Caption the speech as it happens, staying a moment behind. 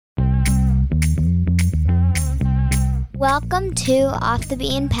Welcome to Off the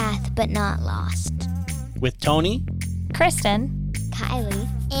Beaten Path, but Not Lost. With Tony, Kristen, Kylie,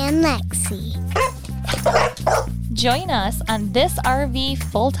 and Lexi. Join us on this RV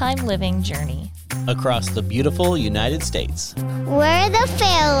full-time living journey across the beautiful United States. We're the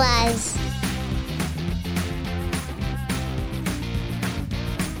Fayolas.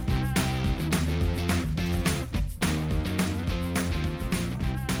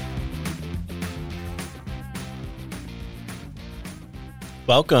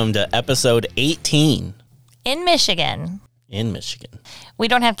 Welcome to episode 18 in Michigan. in Michigan. We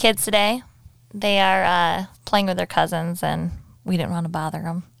don't have kids today. They are playing with their cousins, and we didn't want to bother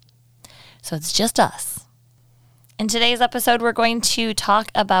them. So it's just us. In today's episode, we're going to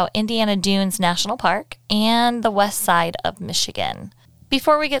talk about Indiana Dunes National Park and the west side of Michigan.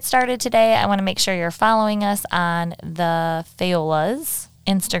 Before we get started today, I want to make sure you're following us on the Fayolas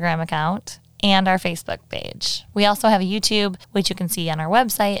Instagram account and our Facebook page. We also have a YouTube, which you can see on our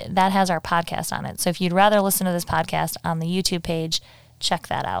website, that has our podcast on it. So if you'd rather listen to this podcast on the YouTube page, check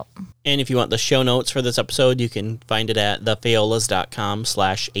that out. And if you want the show notes for this episode, you can find it at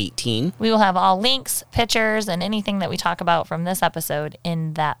thefayolas.com/18. We will have all links, pictures, and anything that we talk about from this episode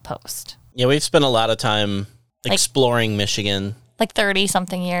in that post. Yeah, we've spent a lot of time exploring Michigan. Like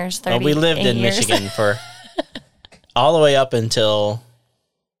 30-something years, 30 Well, we lived in years. Michigan for all the way up until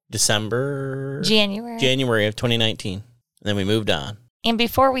January of 2019. And then we moved on. And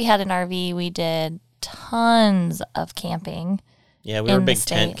before we had an RV, we did tons of camping. Yeah, we were big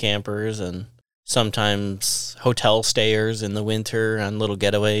tent campers and sometimes hotel stayers in the winter on little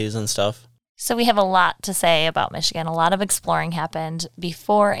getaways and stuff. So we have a lot to say about Michigan. A lot of exploring happened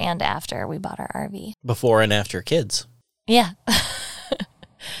before and after we bought our RV. Before and after kids. Yeah.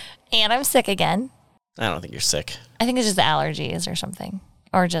 And I'm sick again. I don't think you're sick. I think it's just allergies or something.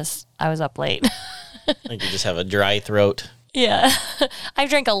 Or just I was up late. I think you just have a dry throat. Yeah. I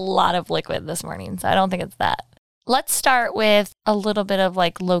drank a lot of liquid this morning, so I don't think it's that. Let's start with a little bit of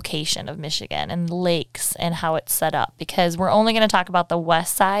location of Michigan and lakes and how it's set up, because we're only going to talk about the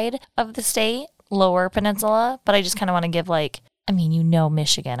west side of the state, Lower Peninsula, but I just kind of want to give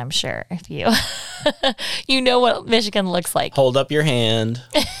Michigan, I'm sure, if you you know what Michigan looks like. Hold up your hand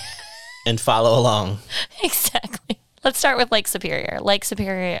and follow along. Exactly. Let's start with Lake Superior. Lake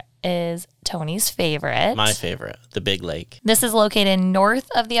Superior is Tony's favorite. My favorite, the Big Lake. This is located north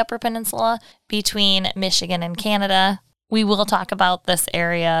of the Upper Peninsula between Michigan and Canada. We will talk about this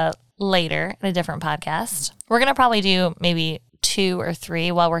area later in a different podcast. We're going to probably do maybe 2 or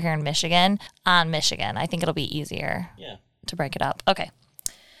 3 while we're here in Michigan on Michigan. I think it'll be easier to break it up. Okay.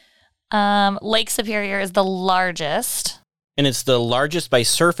 Lake Superior is the largest. And it's the largest by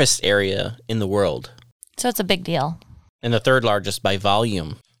surface area in the world. So it's a big deal. And the third largest by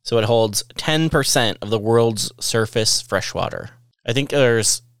volume. So it holds 10% of the world's surface freshwater. I think I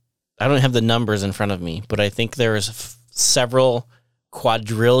don't have the numbers in front of me, but I think there's several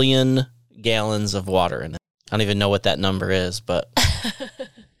quadrillion gallons of water in it. I don't even know what that number is, but...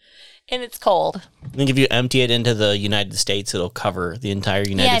 And it's cold. I think if you empty it into the United States, it'll cover the entire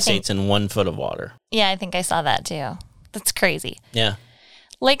United States in 1 foot of water. Yeah, I think I saw that too. That's crazy. Yeah.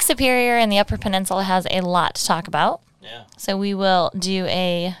 Lake Superior and the Upper Peninsula has a lot to talk about. Yeah. So we will do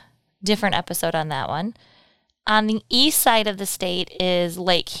a different episode on that one. On the east side of the state is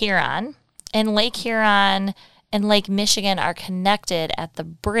Lake Huron. And Lake Huron and Lake Michigan are connected at the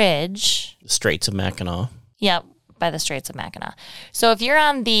bridge. The Straits of Mackinac. Yep, by the Straits of Mackinac. So if you're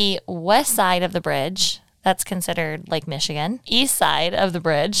on the west side of the bridge, that's considered Lake Michigan. East side of the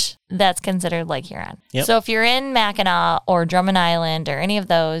bridge, that's considered Lake Huron. Yep. So if you're in Mackinac or Drummond Island or any of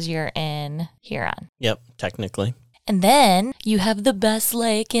those, you're in Huron. Yep, technically. And then you have the best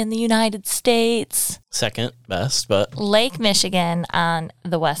lake in the United States. Second best, but... Lake Michigan on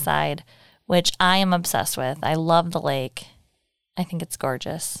the west side, which I am obsessed with. I love the lake. I think it's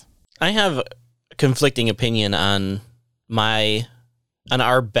gorgeous. I have conflicting opinion on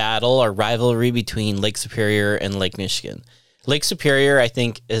our battle, our rivalry between Lake Superior and Lake Michigan. Lake Superior, I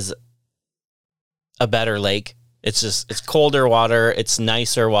think, is a better lake. It's colder water. It's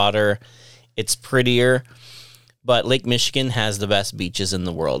nicer water. It's prettier. But Lake Michigan has the best beaches in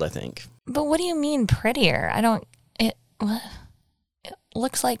the world, I think. But what do you mean prettier? It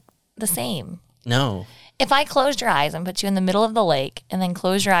looks like the same. No. If I closed your eyes and put you in the middle of the lake and then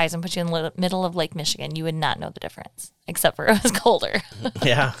closed your eyes and put you in the middle of Lake Michigan, you would not know the difference, except for it was colder.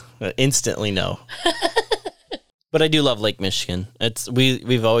 Yeah, instantly no. But I do love Lake Michigan.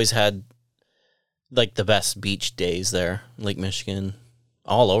 We've always had the best beach days there, Lake Michigan,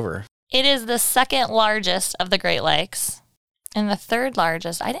 all over. It is the second largest of the Great Lakes. And the third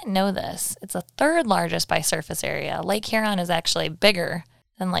largest, I didn't know this, it's the third largest by surface area. Lake Huron is actually bigger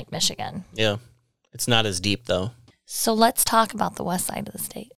than Lake Michigan. Yeah. It's not as deep, though. So let's talk about the west side of the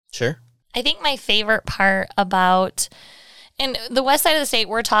state. Sure. I think my favorite part about, and the west side of the state,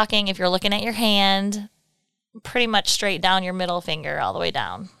 we're talking, if you're looking at your hand, pretty much straight down your middle finger all the way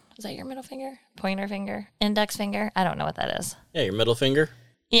down. Is that your middle finger? Pointer finger? Index finger? I don't know what that is. Yeah, your middle finger.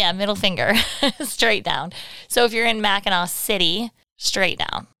 Yeah, middle finger, straight down. So if you're in Mackinac City, straight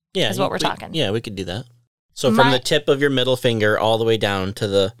down is what we're talking. Yeah, we could do that. So from the tip of your middle finger all the way down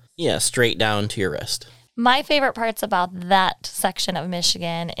to straight down to your wrist. My favorite parts about that section of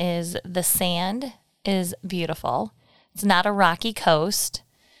Michigan is the sand is beautiful. It's not a rocky coast.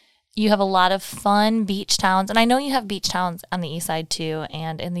 You have a lot of fun beach towns. And I know you have beach towns on the east side too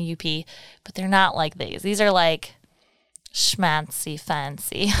and in the UP, but they're not like these. These are like schmancy,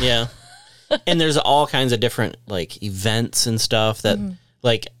 fancy. Yeah. And there's all kinds of different like events and stuff that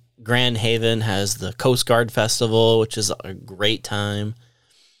like Grand Haven has the Coast Guard Festival, which is a great time.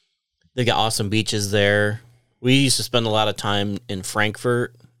 They got awesome beaches there. We used to spend a lot of time in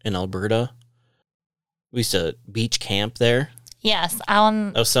Frankfort in Alberta. We used to beach camp there. Yes,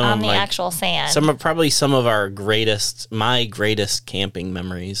 on the actual sand. My greatest camping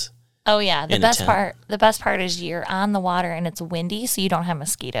memories. Oh yeah, the best part is you're on the water and it's windy, so you don't have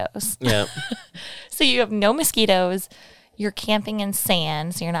mosquitoes. Yeah. So you have no mosquitoes. You're camping in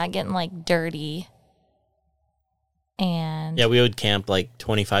sand, so you're not getting like dirty. And yeah, we would camp like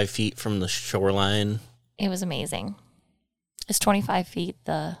 25 feet from the shoreline. It was amazing. Is 25 feet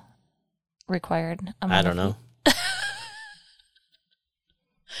the required amount? I don't know.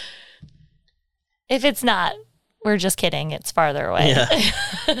 If it's not, we're just kidding. It's farther away.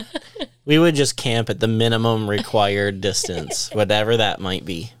 Yeah. We would just camp at the minimum required distance, whatever that might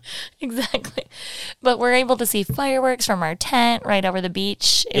be. Exactly. But we're able to see fireworks from our tent right over the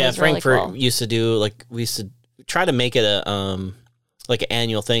beach. It was Frankfurt really cool. used to do, we used to try to make it an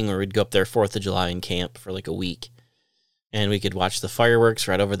annual thing where we'd go up there 4th of July and camp for like a week. And we could watch the fireworks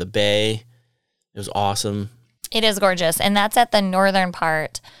right over the bay. It was awesome. It is gorgeous. And that's at the northern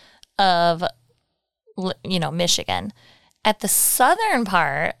part of, Michigan. At the southern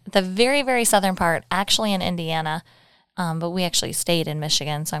part, the very, very southern part, actually in Indiana, but we actually stayed in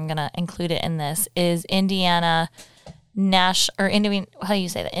Michigan, so I'm going to include it in this, is Indiana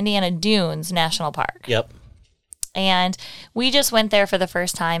Indiana Dunes National Park. Yep. And we just went there for the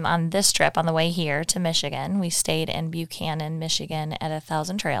first time on this trip on the way here to Michigan. We stayed in Buchanan, Michigan at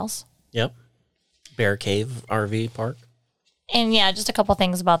 1,000 Trails. Yep. Bear Cave RV Park. And yeah, just a couple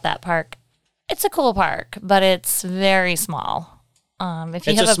things about that park. It's a cool park, but it's very small. It's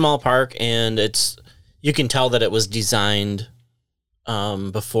a small park, and you can tell that it was designed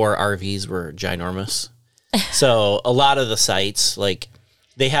before RVs were ginormous. So a lot of the sites, like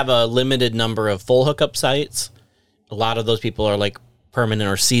they have a limited number of full hookup sites. A lot of those people are like permanent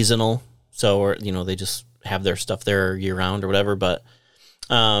or seasonal, so they just have their stuff there year round or whatever. But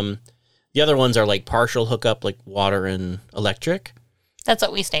the other ones are like partial hookup, like water and electric. That's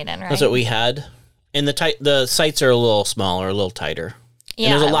what we stayed in, right? That's what we had. And the sites are a little smaller, a little tighter. Yeah.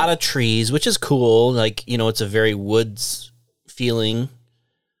 And there's a lot of trees, which is cool. Like, it's a very woods feeling.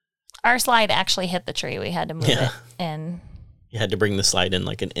 Our slide actually hit the tree. We had to move it in. You had to bring the slide in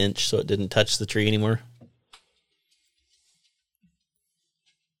like an inch so it didn't touch the tree anymore.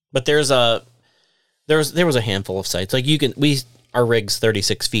 But there was a handful of sites. Like our rig's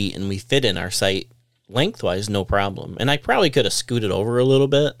 36 feet and we fit in our site lengthwise, no problem. And I probably could have scooted over a little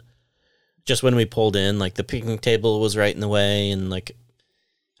bit. Just when we pulled in, like the picnic table was right in the way, and like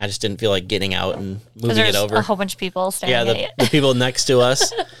I just didn't feel like getting out and moving it over. A whole bunch of people staring at you. The people next to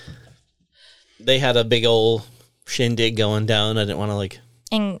us, they had a big old shindig going down. I didn't want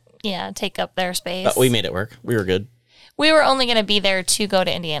to take up their space. But we made it work. We were good. We were only going to be there to go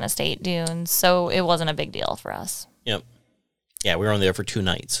to Indiana State Dunes, so it wasn't a big deal for us. Yep. Yeah, we were only there for 2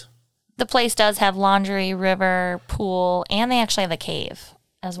 nights. The place does have laundry, river, pool, and they actually have a cave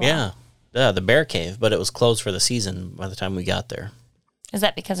as well. Yeah, the bear cave, but it was closed for the season by the time we got there. Is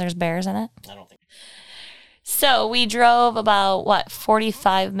that because there's bears in it? I don't think. So we drove about,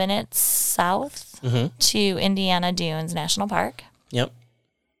 45 minutes south to Indiana Dunes National Park. Yep.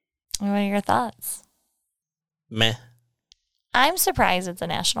 What are your thoughts? Meh. I'm surprised it's a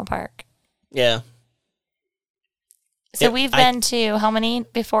national park. Yeah. So we've been to how many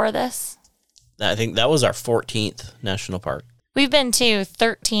before this? I think that was our 14th national park. We've been to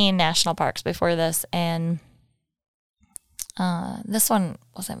 13 national parks before this, and this one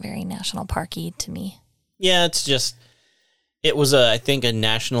wasn't very national parky to me. Yeah, it was I think a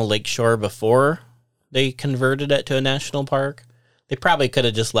national lakeshore before they converted it to a national park. They probably could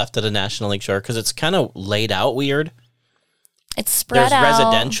have just left it a national lake shore because it's kind of laid out weird. It's spread out. There's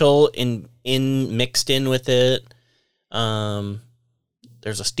residential mixed in with it.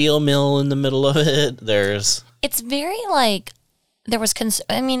 There's a steel mill in the middle of it. It's very like there was.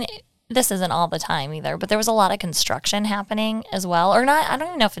 This isn't all the time either, but there was a lot of construction happening as well, or not. I don't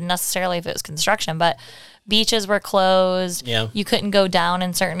even know if it was construction, but beaches were closed. Yeah, you couldn't go down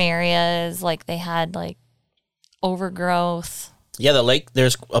in certain areas. Like they had like overgrowth. Yeah, the lake.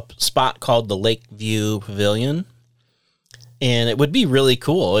 There's a spot called the Lakeview Pavilion. And it would be really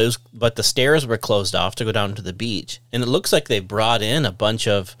cool. But the stairs were closed off to go down to the beach. And it looks like they brought in a bunch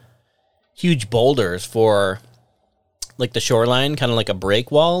of huge boulders for like the shoreline, kind of like a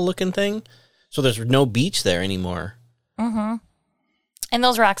break wall looking thing. So there's no beach there anymore. Mm-hmm. And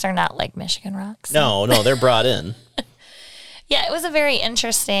those rocks are not like Michigan rocks. No, they're brought in. Yeah, it was a very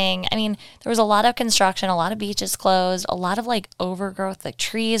interesting. I mean, there was a lot of construction, a lot of beaches closed, a lot of like overgrowth, like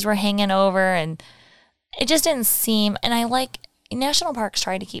trees were hanging over, and it just didn't seem, and I like, national parks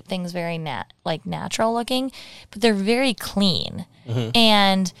try to keep things very natural looking, but they're very clean. Mm-hmm.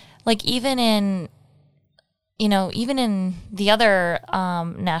 And like even in the other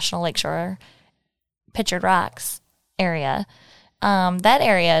National Lakeshore, Pictured Rocks area, that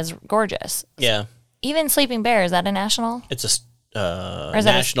area is gorgeous. Yeah. Even Sleeping Bear, is that a national? It's a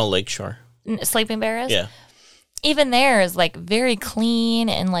national lakeshore. Sleeping Bear is? Yeah. Even there is like very clean,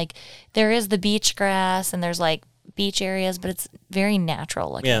 and like there is the beach grass and there's like beach areas, but it's very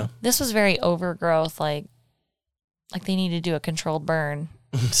natural looking. Yeah. This was very overgrowth, like they need to do a controlled burn.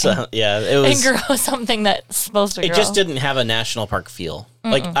 So it was, and grow something that's supposed to grow. It just didn't have a national park feel.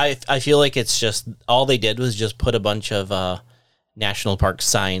 Mm-mm. Like I feel like it's just all they did was just put a bunch of national park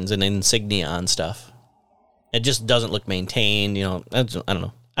signs and insignia on stuff. It just doesn't look maintained. I don't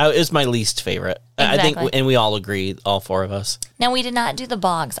know. It's my least favorite. Exactly. I think, and we all agree, all four of us. Now, we did not do the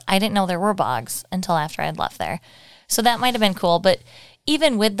bogs. I didn't know there were bogs until after I had left there. So that might have been cool. But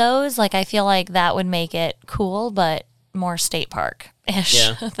even with those, like I feel like that would make it cool, but more state park-ish.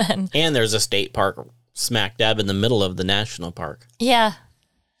 Yeah. And there's a state park smack dab in the middle of the national park. Yeah,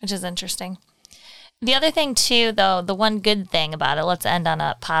 which is interesting. The other thing, too, though, the one good thing about it, let's end on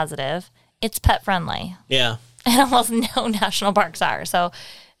a positive, it's pet-friendly. Yeah. And almost no national parks are. So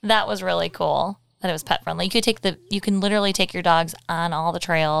that was really cool that it was pet friendly. You can literally take your dogs on all the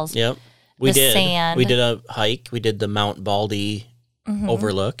trails. Yep. We did. Sand. We did a hike. We did the Mount Baldy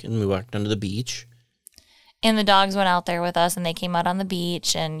overlook, and we walked onto the beach. And the dogs went out there with us, and they came out on the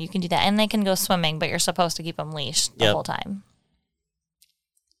beach, and you can do that. And they can go swimming, but you're supposed to keep them leashed the whole time.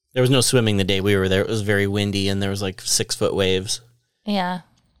 There was no swimming the day we were there. It was very windy, and there was like 6-foot waves. Yeah.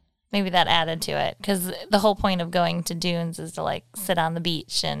 Maybe that added to it, because the whole point of going to dunes is to like sit on the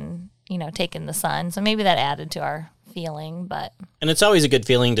beach and, take in the sun. So maybe that added to our feeling, but. And it's always a good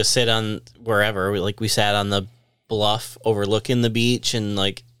feeling to sit on wherever. We sat on the bluff overlooking the beach and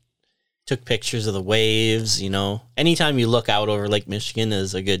like took pictures of the waves, Anytime you look out over Lake Michigan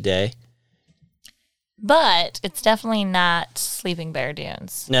is a good day. But it's definitely not Sleeping Bear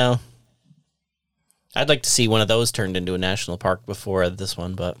Dunes. No. I'd like to see one of those turned into a national park before this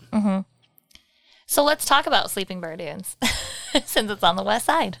one, but... Mm-hmm. So let's talk about Sleeping Bear Dunes, since it's on the west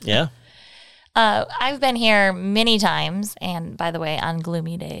side. Yeah. I've been here many times, and by the way, on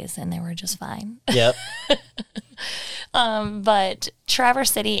gloomy days, and they were just fine. Yep. But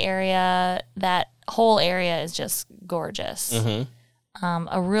Traverse City area, that whole area is just gorgeous. Mm-hmm.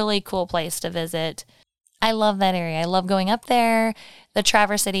 A really cool place to visit. I love that area. I love going up there. The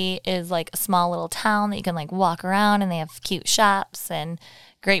Traverse City is like a small little town that you can like walk around, and they have cute shops and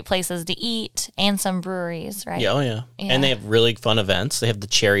great places to eat and some breweries, right? Yeah, oh yeah. And they have really fun events. They have the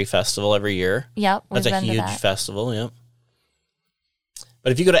Cherry Festival every year. Yep. That's a huge festival, yep.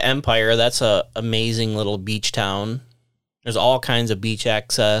 But if you go to Empire, that's a amazing little beach town. There's all kinds of beach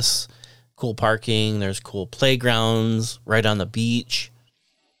access, cool parking, there's cool playgrounds right on the beach.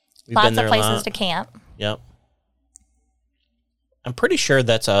 We've Lots been there of places to camp. Yep. I'm pretty sure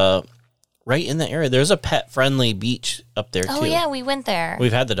that's right in the area. There's a pet-friendly beach up there, too. Oh, yeah, we went there.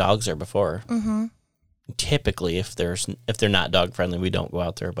 We've had the dogs there before. Mm-hmm. Typically, if they're not dog-friendly, we don't go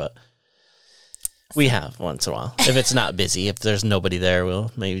out there, but we have once in a while. If it's not busy, if there's nobody there,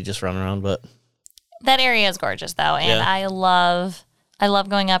 we'll maybe just run around, but... That area is gorgeous, though, and yeah. I love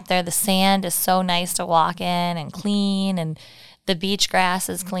going up there. The sand is so nice to walk in and clean, and the beach grass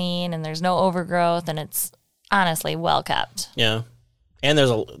is clean, and there's no overgrowth, and it's honestly well kept. Yeah. And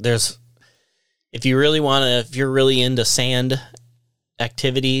there's if you're really into sand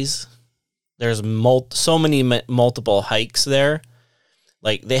activities, there's so many multiple hikes there.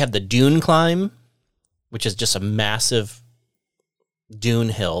 Like they have the dune climb, which is just a massive dune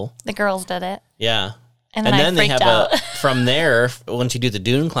hill. The girls did it. Yeah. And then I they freaked have out. from there, once you do the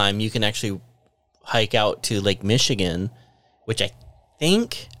dune climb, you can actually hike out to Lake Michigan, which I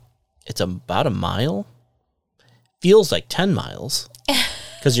think it's about a mile. Feels like 10 miles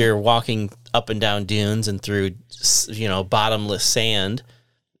because you're walking up and down dunes and through, bottomless sand.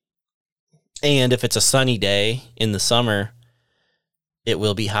 And if it's a sunny day in the summer, it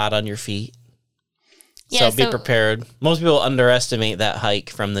will be hot on your feet. Yeah, so be prepared. Most people underestimate that hike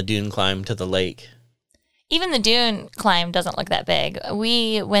from the dune climb to the lake. Even the dune climb doesn't look that big.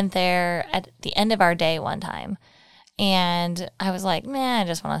 We went there at the end of our day one time, and I was like, man, I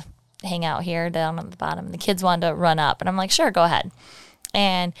just want to hang out here down at the bottom. And the kids wanted to run up, and I'm like, sure, go ahead.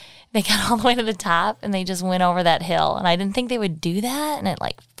 And they got all the way to the top, and they just went over that hill. And I didn't think they would do that, and it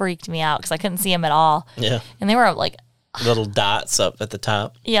freaked me out because I couldn't see them at all. Yeah. And they were like little dots up at the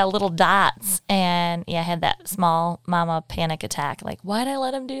top. Yeah, little dots. And I had that small mama panic attack. Like, why'd I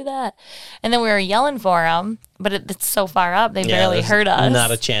let him do that? And then we were yelling for him, but it's so far up, they barely heard us.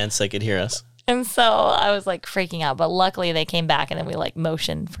 Not a chance they could hear us. And so I was freaking out. But luckily they came back, and then we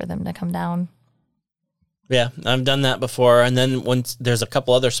motioned for them to come down. Yeah, I've done that before. And then once there's a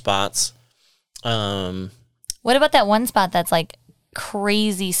couple other spots. What about that one spot that's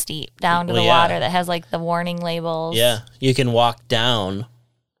crazy steep down to the water that has the warning labels? Yeah, you can walk down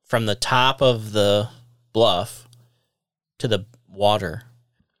from the top of the bluff to the water.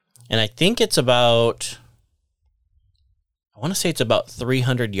 And I think it's about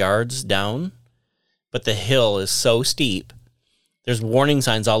 300 yards down, but the hill is so steep. There's warning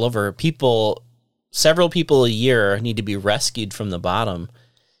signs all over. Several people a year need to be rescued from the bottom,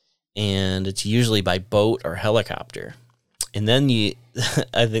 and it's usually by boat or helicopter. And then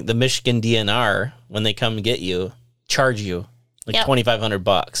I think the Michigan DNR, when they come get you, charge you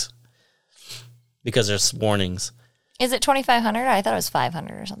 $2,500 because there's warnings. Is it $2,500? I thought it was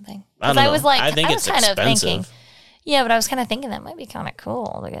 $500 or something. I don't know. I think it's expensive. Thinking, yeah, but I was kind of thinking that might be kind of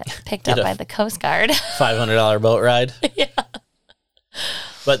cool to get picked up by the Coast Guard. $500 boat ride. Yeah.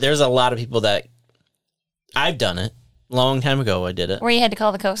 But there's a lot of people that I've done it. Long time ago I did it. Where you had to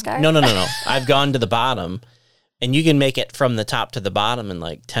call the Coast Guard? No. I've gone to the bottom, and you can make it from the top to the bottom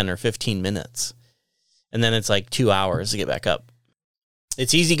in 10 or 15 minutes. And then it's 2 hours to get back up.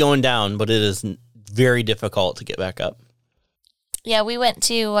 It's easy going down, but it is very difficult to get back up. Yeah, we went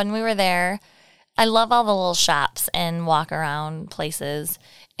to, when we were there, I love all the little shops and walk around places.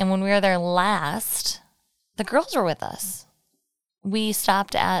 And when we were there last, the girls were with us. We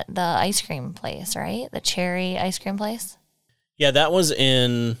stopped at the ice cream place, right? The cherry ice cream place. Yeah, that was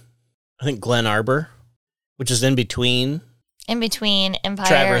in, I think, Glen Arbor, which is in between Empire.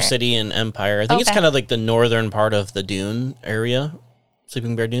 Traverse City and Empire. I think it's kind of the northern part of the dune area,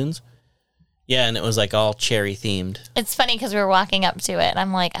 Sleeping Bear Dunes. Yeah, and it was all cherry themed. It's funny because we were walking up to it, and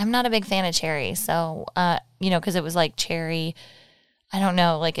I'm like, I'm not a big fan of cherry. So, because it was cherry, I don't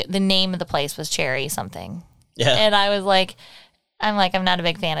know, the name of the place was cherry something. Yeah. And I was I'm not a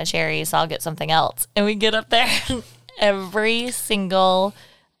big fan of cherry, so I'll get something else. And we get up there, and every single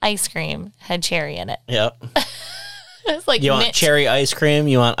ice cream had cherry in it. Yep. It's you want cherry ice cream?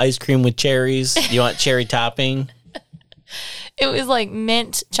 You want ice cream with cherries? You want cherry topping? It was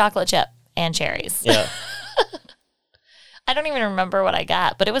mint, chocolate chip, and cherries. Yeah. I don't even remember what I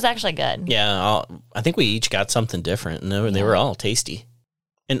got, but it was actually good. Yeah, I think we each got something different, and they were all tasty.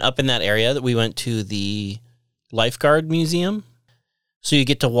 And up in that area that we went to the lifeguard museum. So you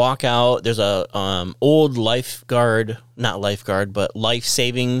get to walk out. There's a old but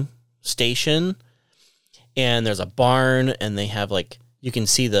life-saving station. And there's a barn, and they have you can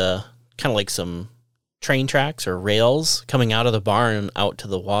see the kind of some train tracks or rails coming out of the barn out to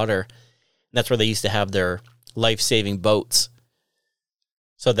the water. And that's where they used to have their life-saving boats.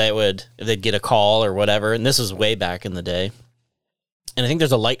 So if they'd get a call or whatever, and this was way back in the day. And I think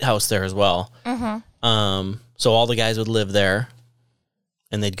there's a lighthouse there as well. Mm-hmm. So all the guys would live there,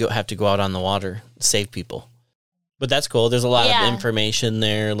 and they'd have to go out on the water to save people. But that's cool. There's a lot of information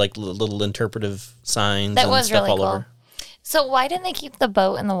there, little interpretive signs that and was stuff really all cool. over. So why didn't they keep the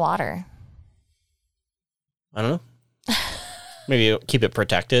boat in the water? I don't know. Maybe keep it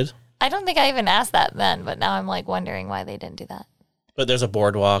protected. I don't think I even asked that then, but now I'm wondering why they didn't do that. But there's a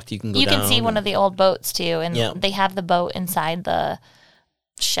boardwalk you can go down. You can see one of the old boats too, and they have the boat inside the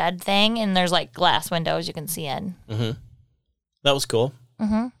shed thing, and there's glass windows you can see in. Mm-hmm. That was cool.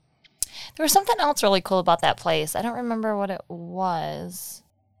 Mm-hmm. There was something else really cool about that place. I don't remember what it was.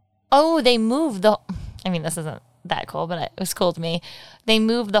 Oh, they moved this isn't that cool, but it was cool to me. They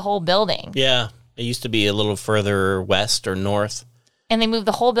moved the whole building. Yeah. It used to be a little further west or north. And they moved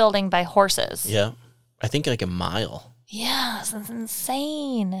the whole building by horses. Yeah. I think like a mile. Yes, that's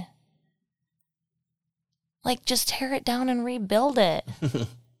insane. Like, just tear it down and rebuild it.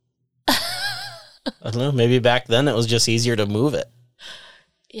 I don't know. Maybe back then it was just easier to move it.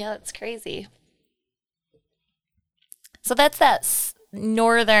 Yeah, that's crazy. So that's that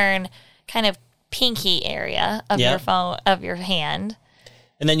northern kind of pinky area of Yeah. your phone, of your hand.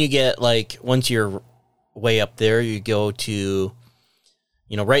 And then you get like, once you're way up there, you go to,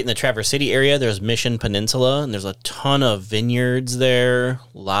 right in the Traverse City area, there's Mission Peninsula, and there's a ton of vineyards there.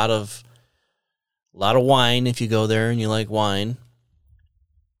 A lot of wine if you go there and you like wine.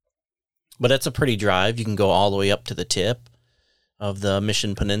 But that's a pretty drive. You can go all the way up to the tip of the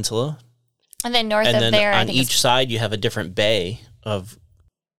Mission Peninsula. And then north And of then there, I on think each side, you have a different bay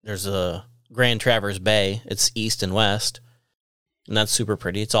there's a Grand Traverse Bay. It's east and west. And that's super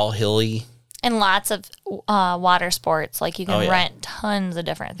pretty. It's all hilly. and lots of water sports. Like you can Oh, yeah. rent tons of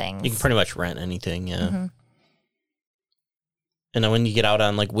different things. You can pretty much rent anything, yeah. Mm-hmm. And then when you get out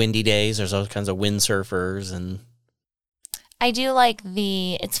on like windy days, there's all kinds of windsurfers and I do like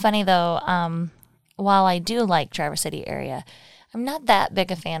it's funny though, while I do like Traverse City area, I'm not that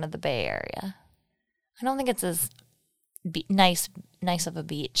big a fan of the Bay Area. I don't think it's as nice of a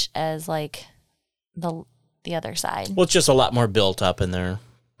beach as like the other side. well, it's just a lot more built up in there.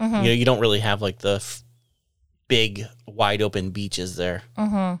 Mm-hmm. You don't really have like the big, wide open beaches there.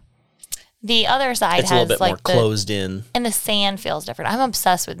 Mm-hmm. The other side It's a has little bit like more closed in. and the sand feels different. I'm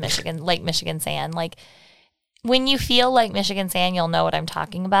obsessed with Lake Michigan sand. Like when you feel like Michigan sand, you'll know what I'm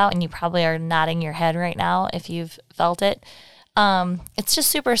talking about, and you probably are nodding your head right now if you've felt it. It's just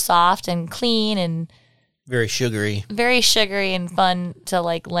super soft and clean and Very sugary. very sugary and fun to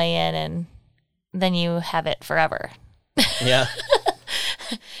like lay in, and then you have it forever. Yeah.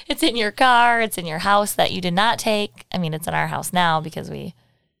 It's in your car, it's in your house that you did not take. I mean, it's in our house now because we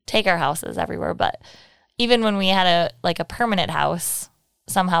take our houses everywhere, but even when we had a permanent house,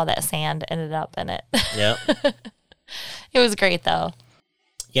 somehow that sand ended up in it. Yeah. It was great though.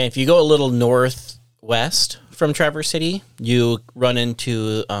 Yeah, if you go a little northwest from Traverse City, you run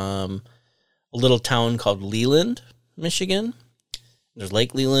into a little town called Leland, Michigan. There's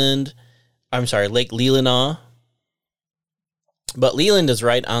Lake Leland. I'm sorry, Lake Leelanau. But Leland is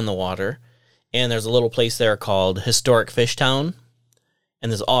right on the water, and there's a little place there called Historic Fish Town, and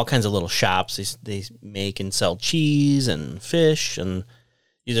there's all kinds of little shops. They make and sell cheese and fish, and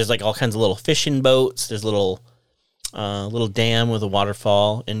there's like all kinds of little fishing boats. There's a little dam with a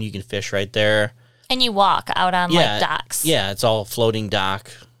waterfall, and you can fish right there. And you walk out on like docks. Yeah, it's all floating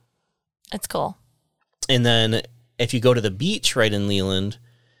dock. It's cool. And then if you go to the beach right in Leland,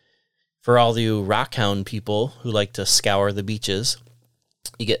 for all you rockhound people who like to scour the beaches,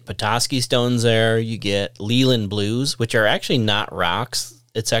 you get Petoskey stones there. You get Leland blues, which are actually not rocks.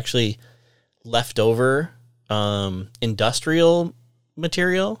 It's actually leftover industrial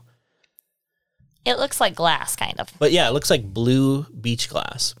material. It looks like glass, kind of. But yeah, it looks like blue beach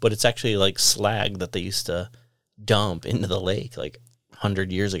glass, but it's actually like slag that they used to dump into the lake like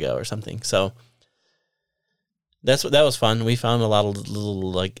 100 years ago or something. So that was fun. We found a lot of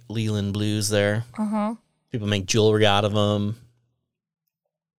little like Leland blues there. Mm-hmm. People make jewelry out of them,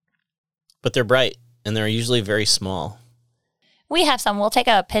 but they're bright and they're usually very small. We have some. We'll take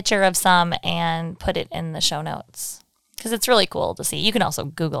a picture of some and put it in the show notes because it's really cool to see. You can also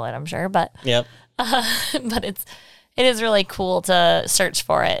Google it, I'm sure, but Yep. but it is really cool to search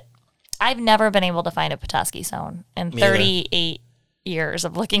for it. I've never been able to find a Petoskey stone in Me either. 38 years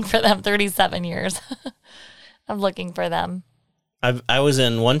of looking for them, 37 years of looking for them. I was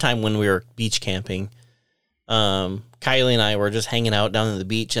in one time when we were beach camping. Kylie and I were just hanging out down at the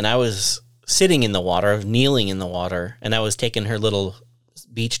beach, and I was sitting in the water, I was kneeling in the water, and I was taking her little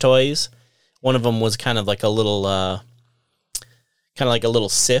beach toys. One of them was kind of like a little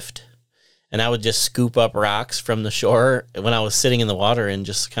sift, and I would just scoop up rocks from the shore when I was sitting in the water and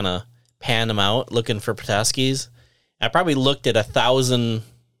just kind of pan them out looking for Petoskey's. I probably looked at 1,000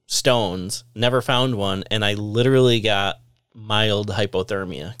 stones, never found one, and I literally got mild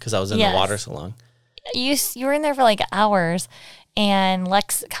hypothermia because I was in Yes. the water so long. You were in there for like hours, and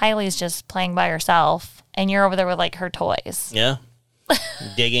Kylie's just playing by herself, and you're over there with like her toys. Yeah.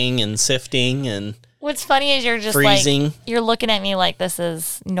 Digging and sifting and What's funny is you're just freezing. like, you're looking at me like this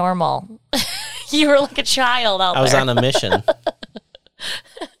is normal. You were like a child out there. I was on a mission.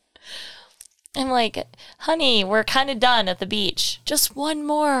 I'm like, honey, we're kind of done at the beach. Just one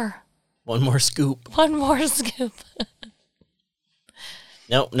more scoop. scoop.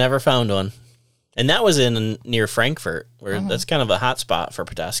 Nope, never found one. And that was in near Frankfurt, where that's kind of a hot spot for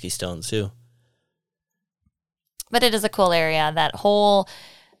Petoskey stones too. But it is a cool area. That whole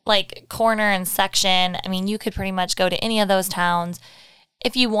like corner and section. I mean, you could pretty much go to any of those towns.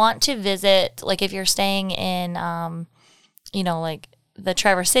 If you want to visit, like if you're staying in, like the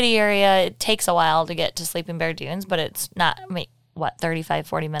Traverse City area, it takes a while to get to Sleeping Bear Dunes, but it's not, 35,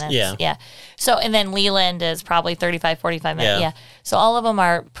 40 minutes? Yeah. So, and then Leland is probably 35, 45 minutes. Yeah. So all of them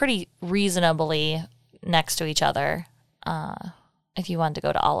are pretty reasonably next to each other if you want to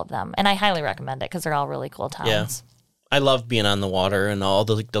go to all of them. And I highly recommend it because they're all really cool towns. Yeah. I love being on the water and all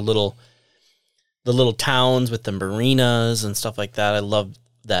the little towns with the marinas and stuff like that. I love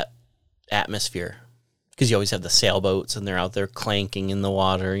that atmosphere because you always have the sailboats and they're out there clanking in the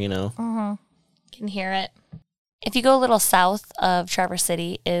water, Mm-hmm. You can hear it. If you go a little south of Traverse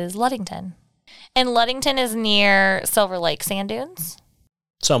City is Ludington. And Ludington is near Silver Lake Sand Dunes.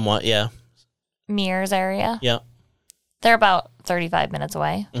 Somewhat, yeah. Mears area. Yeah. They're about 35 minutes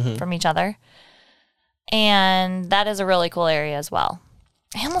away from each other. And that is a really cool area as well.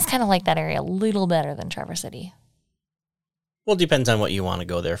 I almost kind of like that area a little better than Traverse City. Well, it depends on what you want to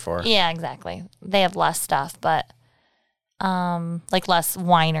go there for. Yeah, exactly. They have less stuff, but like less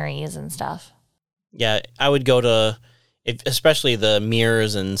wineries and stuff. Yeah, I would go to, especially the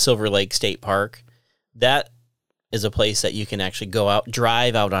Mears and Silver Lake State Park. That is a place that you can actually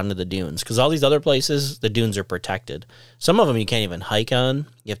drive out onto the dunes. Because all these other places, the dunes are protected. Some of them you can't even hike on.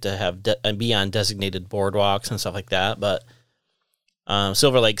 You have to be on designated boardwalks and stuff like that. But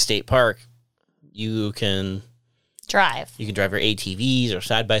Silver Lake State Park, you can drive. You can drive your ATVs or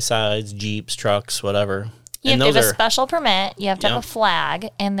side-by-sides, Jeeps, trucks, whatever. You have to have a special permit. You have to have a flag.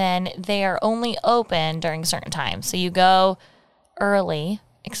 And then they are only open during certain times. So you go early.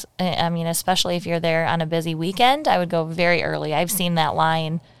 I mean, especially if you're there on a busy weekend, I would go very early. I've seen that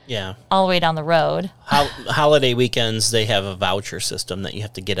line all the way down the road. Holiday weekends, they have a voucher system that you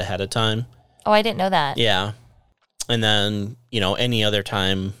have to get ahead of time. Oh, I didn't know that. Yeah. And then, any other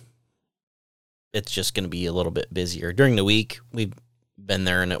time, it's just going to be a little bit busier. During the week, we've been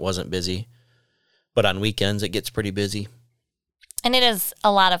there and it wasn't busy. But on weekends, it gets pretty busy. And it is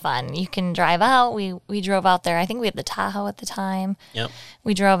a lot of fun. You can drive out. We drove out there. I think we had the Tahoe at the time. Yep.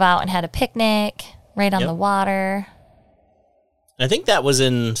 We drove out and had a picnic right on the water. I think that was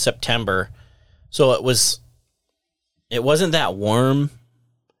in September. So it wasn't that warm.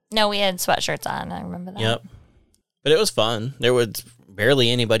 No, we had sweatshirts on. I remember that. Yep. But it was fun. There was barely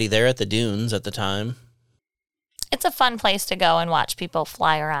anybody there at the dunes at the time. It's a fun place to go and watch people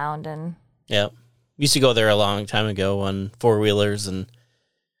fly around. Yep. Used to go there a long time ago on four-wheelers, and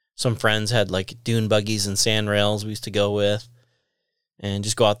some friends had like dune buggies and sand rails we used to go with and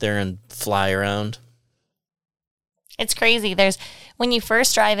just go out there and fly around. It's crazy. When you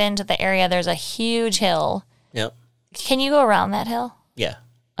first drive into the area, there's a huge hill. Yep. Can you go around that hill? Yeah.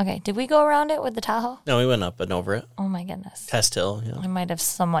 Okay. Did we go around it with the Tahoe? No, we went up and over it. Oh my goodness. Test hill. Yeah. I might have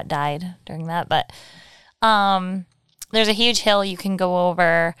somewhat died during that, but there's a huge hill you can go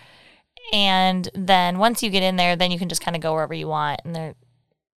over. And then once you get in there, then you can just kind of go wherever you want. And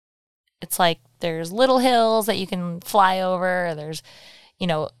it's like there's little hills that you can fly over. Or there's,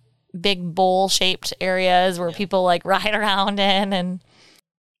 big bowl-shaped areas where people like ride around in. And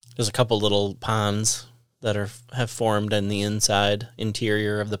there's a couple little ponds that have formed in the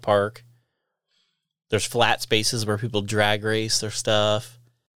interior of the park. There's flat spaces where people drag race their stuff.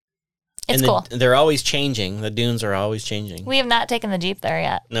 It's cool. They're always changing. The dunes are always changing. We have not taken the Jeep there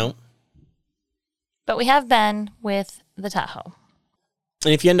yet. No. But we have been with the Tahoe.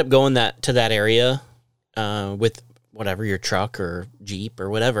 And if you end up going to that area with whatever, your truck or Jeep or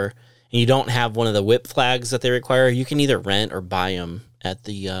whatever, and you don't have one of the whip flags that they require, you can either rent or buy them at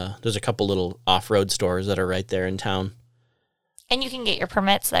there's a couple little off-road stores that are right there in town. And you can get your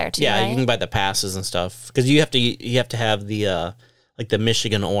permits there too, Yeah, right? you can buy the passes and stuff. Because you have to have the the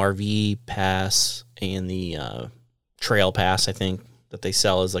Michigan ORV pass and the trail pass, I think, that they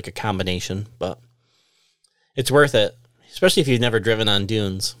sell as like a combination. But it's worth it, especially if you've never driven on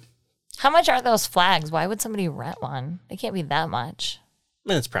dunes. How much are those flags? Why would somebody rent one? They can't be that much. I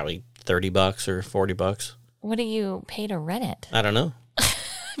mean, it's probably $30 or $40. What do you pay to rent it? I don't know.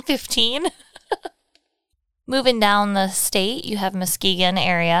 15? Moving down the state, you have Muskegon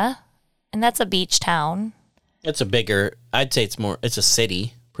area, and that's a beach town. It's I'd say it's a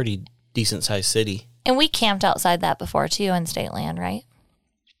city, pretty decent sized city. And we camped outside that before too in state land, right?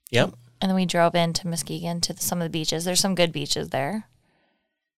 Yep. And then we drove into Muskegon to some of the beaches. There's some good beaches there.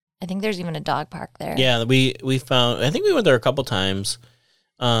 I think there's even a dog park there. Yeah, we found, I think we went there a couple times,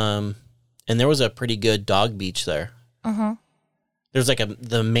 and there was a pretty good dog beach there. Mm-hmm. There's like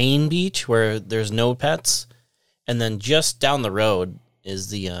the main beach where there's no pets, and then just down the road is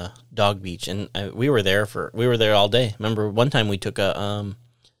the dog beach, and we were there all day. Remember one time we took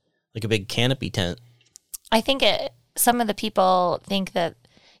like a big canopy tent. I think some of the people think that,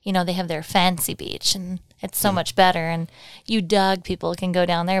 they have their fancy beach and it's so much better. And you dog people can go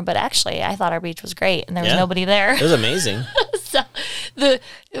down there. But actually, I thought our beach was great and there was nobody there. It was amazing. So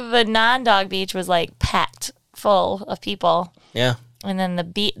the non-dog beach was like packed full of people. Yeah. And then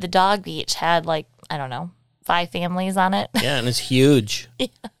the dog beach had like, I don't know, 5 families on it. Yeah, and it's huge. Yeah.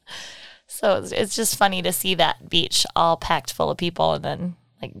 So it's just funny to see that beach all packed full of people, and then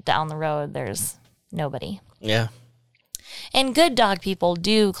like down the road there's nobody. Yeah. And good dog people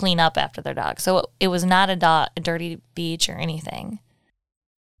do clean up after their dog. So it was not a dirty beach or anything.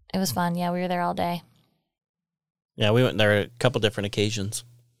 It was fun. Yeah, we were there all day. Yeah, we went there a couple different occasions.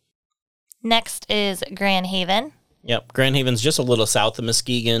 Next is Grand Haven. Yep, Grand Haven's just a little south of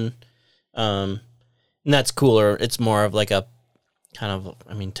Muskegon. And that's cooler. It's more of like a kind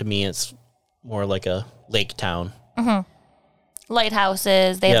of, to me, it's more like a lake town. Mm-hmm.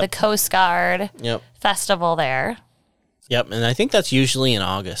 Lighthouses. They have the Coast Guard festival there. Yep, and I think that's usually in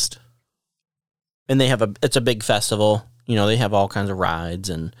August. And they have it's a big festival. They have all kinds of rides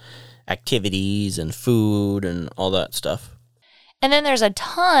and activities and food and all that stuff. And then there's a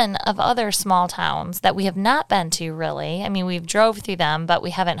ton of other small towns that we have not been to, really. We've drove through them, but we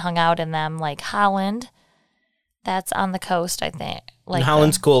haven't hung out in them, like Holland. That's on the coast, I think. And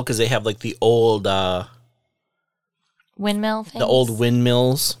Holland's cool because they have like the old windmill things. The old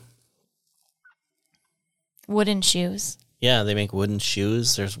windmills. Wooden shoes. Yeah, they make wooden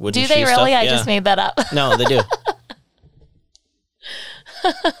shoes. There's wooden shoes. Do they really? Stuff. I just made that up. No, they do.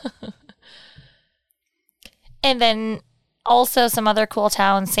 And then also some other cool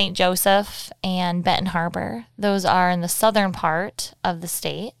towns, St. Joseph and Benton Harbor. Those are in the southern part of the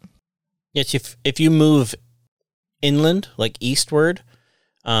state. Yes, if you move inland, like eastward,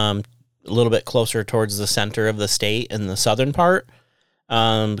 a little bit closer towards the center of the state in the southern part,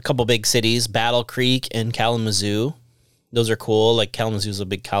 a couple big cities, Battle Creek and Kalamazoo. Those are cool. Like Kalamazoo's a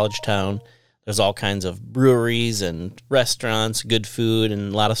big college town. There's all kinds of breweries and restaurants, good food,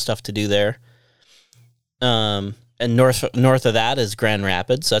 and a lot of stuff to do there. And north of that is Grand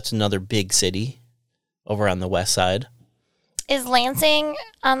Rapids. That's another big city over on the west side. Is Lansing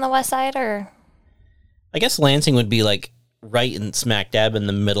on the west side, or? I guess Lansing would be like right in smack dab in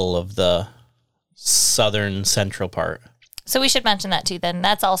the middle of the southern central part. So we should mention that too then.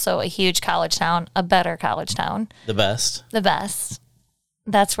 That's also a huge college town, a better college town. The best. The best.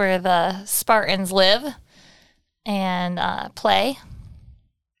 That's where the Spartans live and play.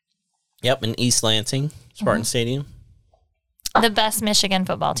 Yep, in East Lansing, Spartan Stadium. The best Michigan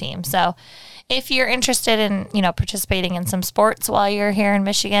football team. So if you're interested in, participating in some sports while you're here in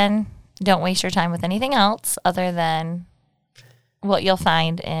Michigan, don't waste your time with anything else other than what you'll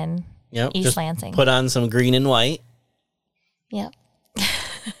find in East Lansing. Put on some green and white. Yep.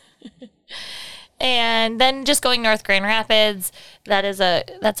 And then just going north, Grand Rapids, that's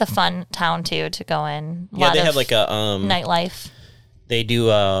a fun town too to go in. They have like a nightlife. They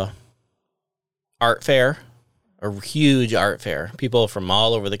do a art fair, a huge art fair. People from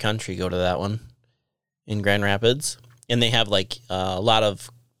all over the country go to that one in Grand Rapids, and they have like a lot of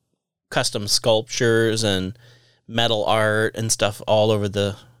custom sculptures and metal art and stuff all over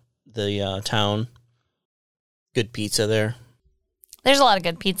the town. Good pizza there. There's a lot of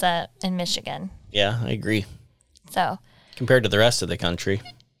good pizza in Michigan. Yeah, I agree. So compared to the rest of the country.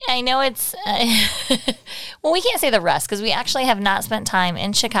 I know it's, well, we can't say the rest because we actually have not spent time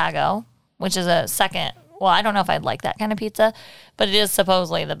in Chicago, which is a second, well, I don't know if I'd like that kind of pizza, but it is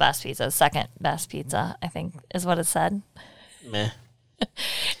supposedly the best pizza, second best pizza, I think is what it said. Meh.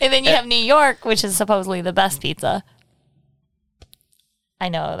 And then you have New York, which is supposedly the best pizza. I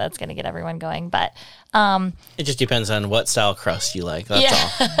know that's going to get everyone going, but it just depends on what style crust you like.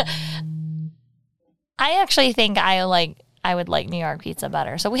 That's all. I actually think I would like New York pizza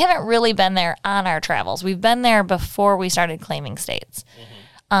better. So we haven't really been there on our travels. We've been there before we started claiming states.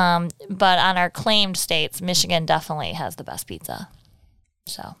 Mm-hmm. But on our claimed states, Michigan definitely has the best pizza.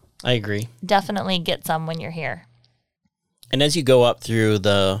 So I agree. Definitely get some when you're here. And as you go up through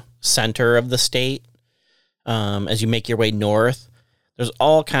the center of the state, as you make your way north, there's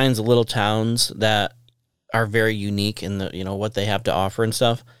all kinds of little towns that are very unique in the, what they have to offer and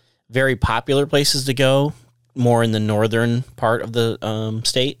stuff. Very popular places to go, more in the northern part of the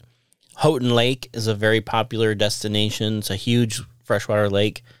state. Houghton Lake is a very popular destination. It's a huge freshwater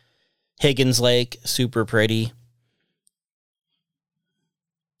lake. Higgins Lake, super pretty.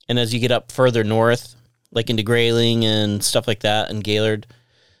 And as you get up further north, like into Grayling and stuff like that, and Gaylord,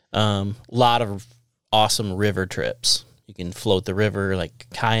 a lot of awesome river trips. You can float the river, like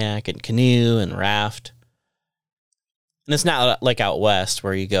kayak and canoe and raft. And it's not like out west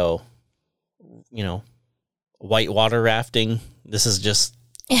where you go, whitewater rafting. This is just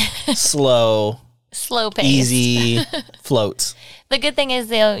slow paced, easy floats. The good thing is,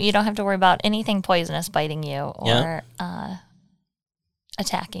 though, you don't have to worry about anything poisonous biting you or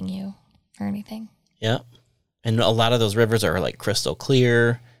attacking you or anything. Yeah. And a lot of those rivers are like crystal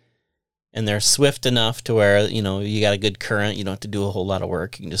clear, and they're swift enough to where, you got a good current. You don't have to do a whole lot of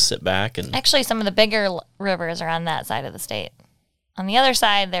work. You can just sit back. And actually, some of the bigger rivers are on that side of the state. On the other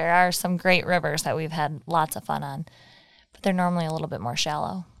side, there are some great rivers that we've had lots of fun on, but they're normally a little bit more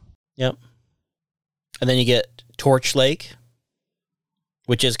shallow. Yep. And then you get Torch Lake,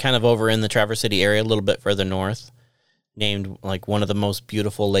 which is kind of over in the Traverse City area, a little bit further north, named like one of the most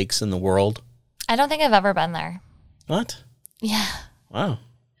beautiful lakes in the world. I don't think I've ever been there. What? Yeah. Wow.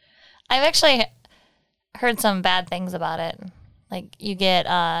 I've actually heard some bad things about it. Like you get,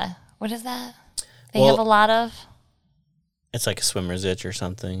 what is that? They have a lot of... It's like a swimmer's itch or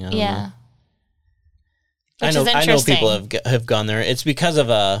something. I don't know. Which I know people have gone there. It's because of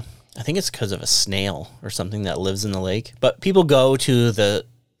I think it's because of a snail or something that lives in the lake. But people go to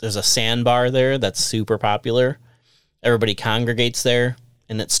there's a sandbar there that's super popular. Everybody congregates there,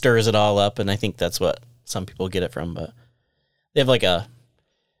 and it stirs it all up, and I think that's what some people get it from. But they have like a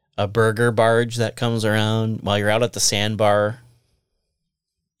burger barge that comes around while you're out at the sandbar.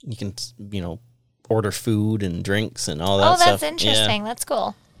 You can, order food and drinks and all that stuff. Oh, that's interesting. Yeah. That's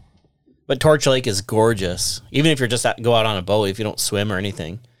cool. But Torch Lake is gorgeous. Even if you're just go out on a boat, if you don't swim or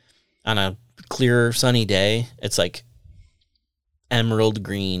anything, on a clear, sunny day, it's like emerald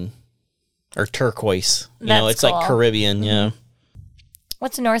green or turquoise. It's cool. Like Caribbean, yeah.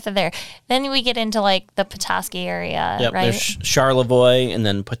 What's north of there? Then we get into like the Petoskey area, yep, right? There's Charlevoix and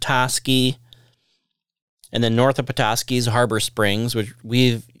then Petoskey. And then north of Petoskey is Harbor Springs, which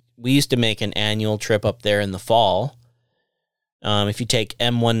we used to make an annual trip up there in the fall. If you take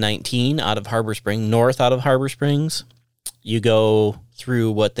M119 out of Harbor Springs, north out of Harbor Springs, you go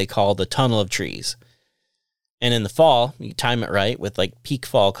through what they call the Tunnel of Trees. And in the fall, you time it right with like peak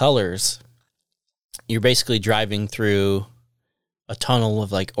fall colors, you're basically driving through a tunnel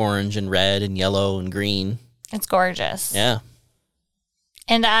of like orange and red and yellow and green. It's gorgeous. Yeah.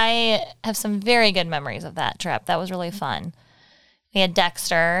 And I have some very good memories of that trip. That was really fun. We had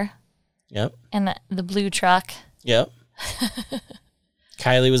Dexter. Yep. And the blue truck. Yep.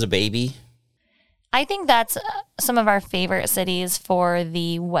 Kylie was a baby. I think that's some of our favorite cities for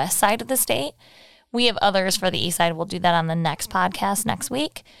the west side of the state. We have others for the east side. We'll do that on the next podcast next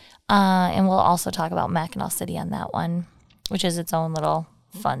week. And we'll also talk about Mackinac City on that one, which is its own little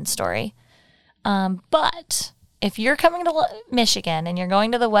fun story. But if you're coming to Michigan and you're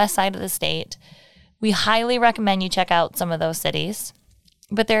going to the west side of the state, we highly recommend you check out some of those cities.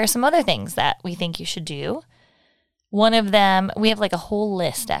 But there are some other things that we think you should do. One of them, we have like a whole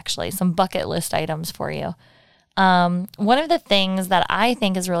list, actually, some bucket list items for you. One of the things that I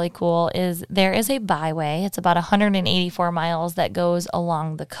think is really cool is there is a byway. It's about 184 miles that goes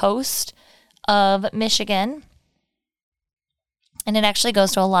along the coast of Michigan. And it actually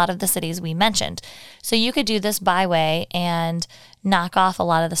goes to a lot of the cities we mentioned. So you could do this byway and knock off a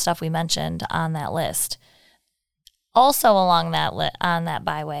lot of the stuff we mentioned on that list. Also along that on that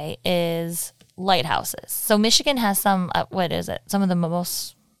byway is lighthouses. So Michigan has some, some of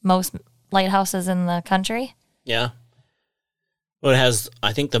the most lighthouses in the country? Yeah. Well, it has,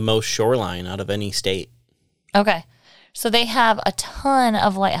 I think, the most shoreline out of any state. Okay. So they have a ton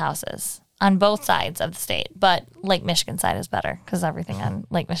of lighthouses on both sides of the state, but Lake Michigan side is better because everything on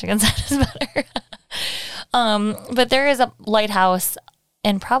Lake Michigan side is better. But there is a lighthouse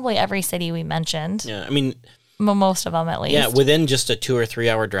in probably every city we mentioned. Yeah, I mean, most of them at least. Yeah, within just a 2 or 3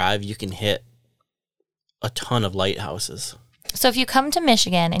 hour drive, you can hit a ton of lighthouses. So if you come to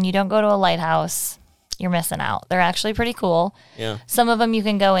Michigan and you don't go to a lighthouse, you're missing out. They're actually pretty cool. Yeah. Some of them you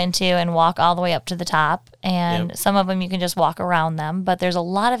can go into and walk all the way up to the top, and some of them you can just walk around them. But there's a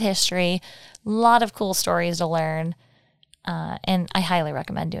lot of history, a lot of cool stories to learn, and I highly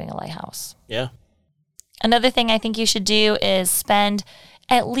recommend doing a lighthouse. Yeah. Another thing I think you should do is spend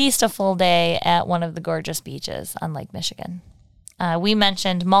at least a full day at one of the gorgeous beaches on Lake Michigan. We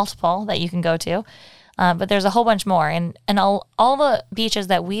mentioned multiple that you can go to, but there's a whole bunch more. And all the beaches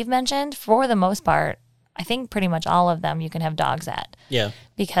that we've mentioned, for the most part, I think pretty much all of them you can have dogs at. Yeah.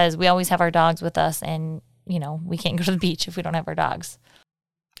 Because we always have our dogs with us, and, we can't go to the beach if we don't have our dogs.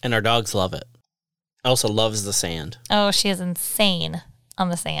 And our dogs love it. Elsa loves the sand. Oh, she is insane on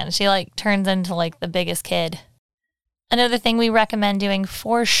the sand. She turns into the biggest kid. Another thing we recommend doing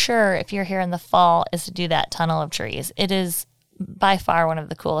for sure if you're here in the fall is to do that Tunnel of Trees. It is by far one of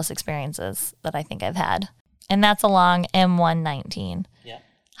the coolest experiences that I think I've had. And that's along M119. Yeah.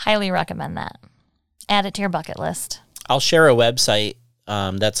 Highly recommend that. Add it to your bucket list. I'll share a website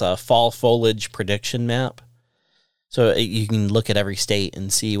that's a fall foliage prediction map. So you can look at every state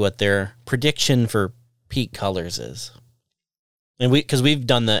and see what their prediction for peak colors is. And because we've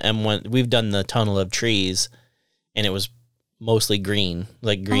done the M1, we've done the tunnel of trees, and it was mostly green,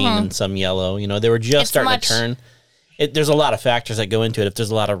 like green and some yellow. You know, they were just starting to turn. There's a lot of factors that go into it. If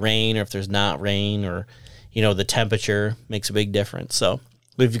there's a lot of rain, or if there's not rain, or the temperature makes a big difference. So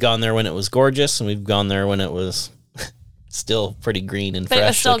we've gone there when it was gorgeous, and we've gone there when it was still pretty green and fresh. But it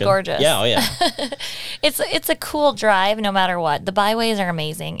was still looking. gorgeous. Yeah, oh yeah. It's a cool drive no matter what. The byways are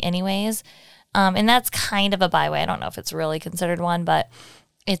amazing anyways. And that's kind of a byway. I don't know if it's really considered one, but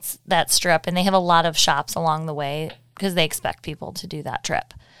it's that strip. And they have a lot of shops along the way because they expect people to do that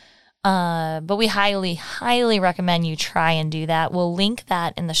trip. But we highly, highly recommend you try and do that. We'll link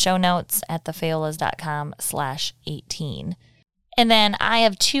that in the show notes at thefaolas.com/18. And then I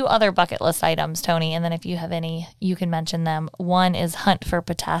have 2 other bucket list items, Tony. And then if you have any, you can mention them. One is hunt for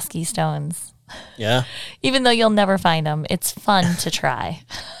Petoskey stones. Yeah. Even though you'll never find them, it's fun to try.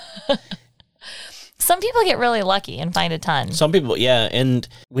 Some people get really lucky and find a ton. Some people, yeah. And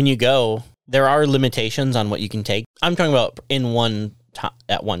when you go, there are limitations on what you can take. I'm talking about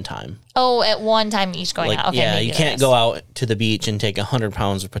at one time. Oh, at one time each going out. Okay, yeah, you can't go out to the beach and take 100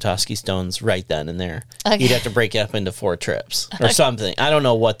 pounds of Petoskey stones right then and there. Okay. You'd have to break it up into 4 trips or something. I don't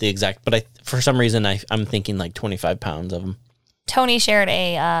know what the exact, but for some reason I'm thinking like 25 pounds of them. Tony shared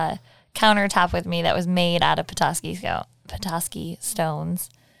a countertop with me that was made out of Petoskey stones.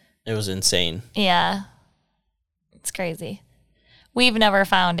 It was insane. Yeah. It's crazy. We've never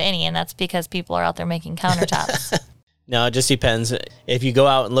found any, and that's because people are out there making countertops. No, it just depends. If you go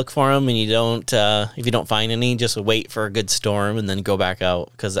out and look for them and if you don't find any, just wait for a good storm and then go back out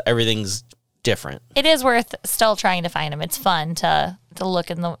because everything's different. It is worth still trying to find them. It's fun to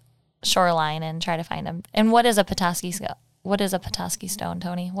look in the shoreline and try to find them. And what is a Petoskey stone?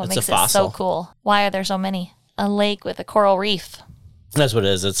 Tony? What makes it so cool? Why are there so many? A lake with a coral reef. That's what it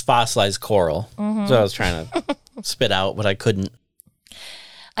is. It's fossilized coral. Mm-hmm. So I was trying to spit out, but I couldn't.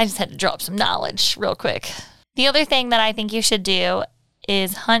 I just had to drop some knowledge real quick. The other thing that I think you should do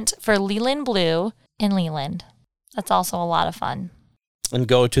is hunt for Leland Blue in Leland. That's also a lot of fun. And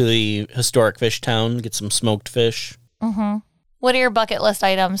go to the historic fish town, get some smoked fish. Mm-hmm. What are your bucket list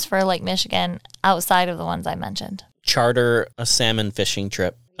items for Lake Michigan outside of the ones I mentioned? Charter a salmon fishing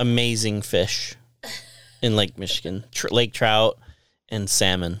trip. Amazing fish in Lake Michigan. Lake trout and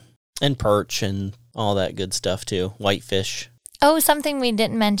salmon and perch and all that good stuff too. Whitefish. Oh, something I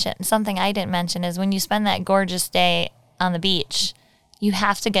didn't mention is when you spend that gorgeous day on the beach, you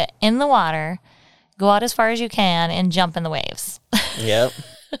have to get in the water, go out as far as you can, and jump in the waves. Yep.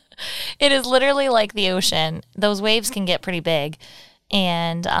 It is literally like the ocean. Those waves can get pretty big.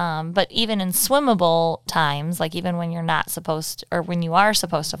 And but even in swimmable times, like even when you're not supposed to, or when you are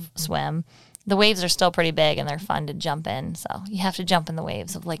supposed to swim, the waves are still pretty big and they're fun to jump in. So you have to jump in the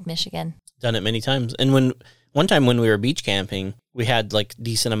waves of Lake Michigan. Done it many times. And one time when we were beach camping, we had like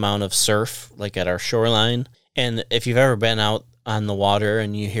decent amount of surf like at our shoreline. And if you've ever been out on the water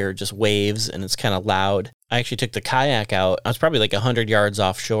and you hear just waves and it's kind of loud, I actually took the kayak out. I was probably like 100 yards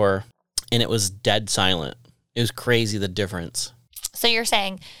offshore and it was dead silent. It was crazy the difference. So you're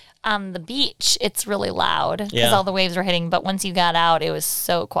saying on the beach, it's really loud because all the waves were hitting. But once you got out, it was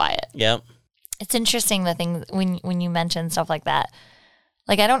so quiet. Yep. It's interesting the thing when you mention stuff like that.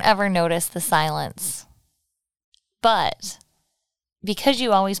 Like I don't ever notice the silence. But because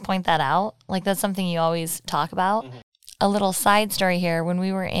you always point that out, like that's something you always talk about. Mm-hmm. A little side story here, when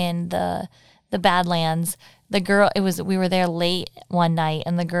we were in the Badlands, we were there late one night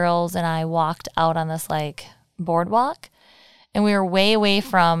and the girls and I walked out on this like boardwalk and we were way away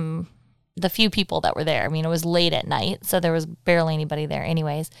from the few people that were there. I mean, it was late at night, so there was barely anybody there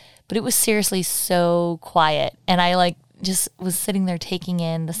anyways, but it was seriously so quiet. And I like just was sitting there taking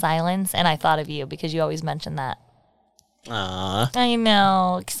in the silence and I thought of you because you always mention that. Aww. I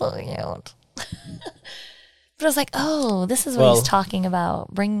know. So cute. But I was like, oh, this is what he's talking about.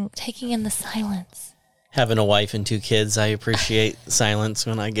 Taking in the silence. Having a wife and 2 kids, I appreciate silence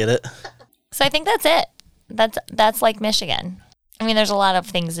when I get it. So I think that's it. That's Lake Michigan. I mean, there's a lot of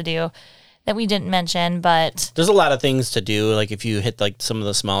things to do that we didn't mention, but... There's a lot of things to do, like if you hit like some of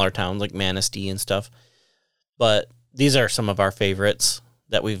the smaller towns like Manistee and stuff. But these are some of our favorites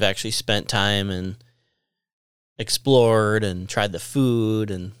that we've actually spent time and explored and tried the food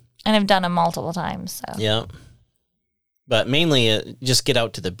and I've done them multiple times. So yeah, but mainly just get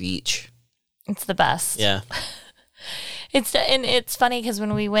out to the beach. It's the best. Yeah. It's funny because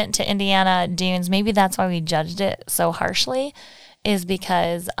when we went to Indiana Dunes, maybe that's why we judged it so harshly, is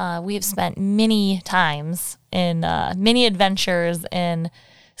because we've spent many times in many adventures in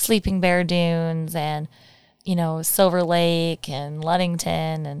Sleeping Bear Dunes and Silver Lake and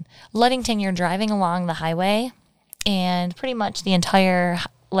Ludington. And Ludington, you're driving along the highway, and pretty much the entire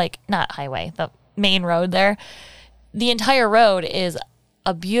not highway, the main road there, the entire road is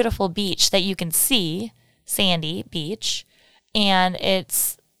a beautiful beach that you can see. Sandy beach, and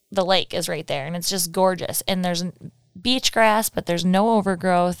the lake is right there, and it's just gorgeous, and there's beach grass, but there's no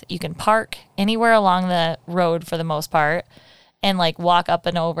overgrowth. You can park anywhere along the road for the most part, and walk up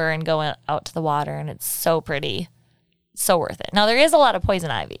and over and go out to the water, and it's so pretty, so worth it. Now there is a lot of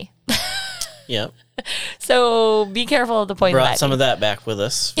poison ivy. Yep. So be careful of the poison ivy. Brought some of that back with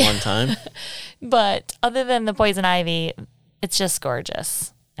us one time. But other than the poison ivy, it's just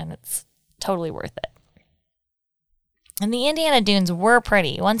gorgeous, and it's totally worth it. And the Indiana Dunes were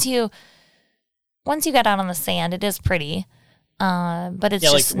pretty. Once you got out on the sand, it is pretty. But it's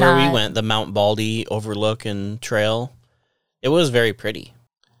just where we went, the Mount Baldy overlook and trail, it was very pretty.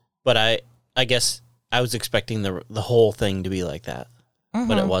 But I guess I was expecting the whole thing to be like that,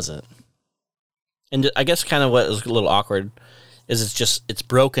 but it wasn't. And I guess kind of what is a little awkward is it's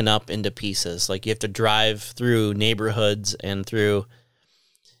broken up into pieces. Like you have to drive through neighborhoods and through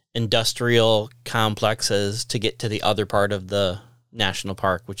industrial complexes to get to the other part of the national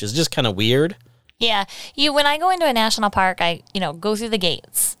park, which is just kind of weird. Yeah. When I go into a national park, I, go through the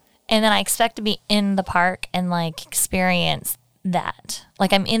gates, and then I expect to be in the park and experience that.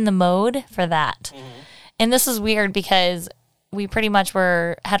 I'm in the mode for that. Mm-hmm. And this is weird because we pretty much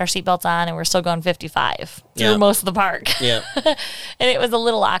had our seatbelts on and we're still going 55 through most of the park. Yeah. And it was a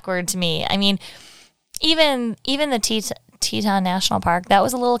little awkward to me. I mean, even the Teton National Park, that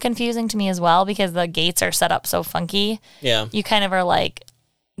was a little confusing to me as well because the gates are set up so funky. Yeah. You kind of are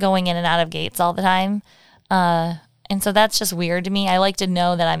going in and out of gates all the time. And so that's just weird to me. I like to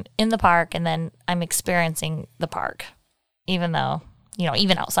know that I'm in the park and then I'm experiencing the park, even though,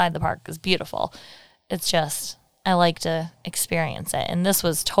 even outside the park is beautiful. It's just, I like to experience it. And this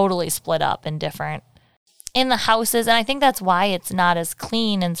was totally split up and different in the houses. And I think that's why it's not as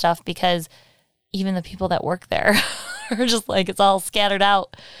clean and stuff, because even the people that work there are just it's all scattered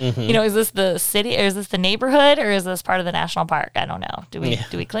out. Mm-hmm. Is this the city or is this the neighborhood or is this part of the national park? I don't know. Do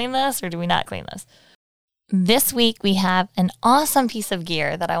we clean this or do we not clean this? This week we have an awesome piece of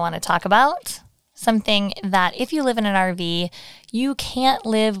gear that I want to talk about. Something that if you live in an RV, you can't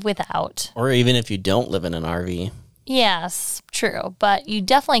live without. Or even if you don't live in an RV. Yes, true. But you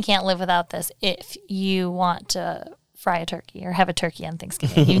definitely can't live without this if you want to fry a turkey or have a turkey on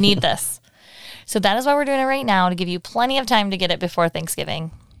Thanksgiving. You need this. So that is why we're doing it right now, to give you plenty of time to get it before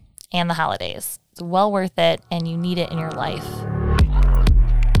Thanksgiving and the holidays. It's well worth it, and you need it in your life.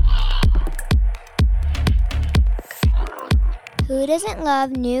 Who doesn't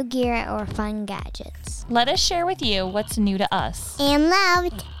love new gear or fun gadgets? Let us share with you what's new to us. And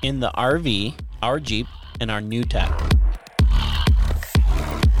loved. In the RV, our Jeep, and our new tech.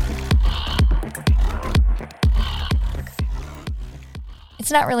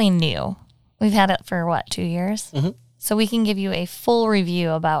 It's not really new. We've had it for 2 years? Mm-hmm. So we can give you a full review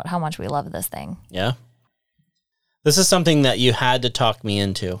about how much we love this thing. Yeah. This is something that you had to talk me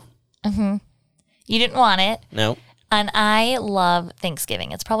into. Mm-hmm. You didn't want it. No. And I love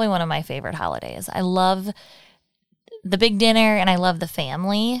Thanksgiving. It's probably one of my favorite holidays. I love the big dinner and I love the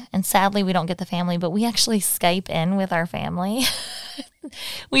family. And sadly, we don't get the family, but we actually Skype in with our family.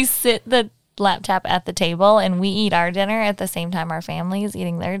 We sit the laptop at the table and we eat our dinner at the same time our family is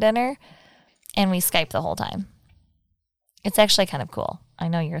eating their dinner. And we Skype the whole time. It's actually kind of cool. I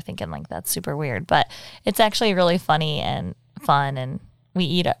know you're thinking that's super weird, but it's actually really funny and fun, and we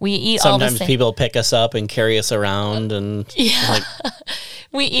eat Sometimes all the same. People pick us up and carry us around, and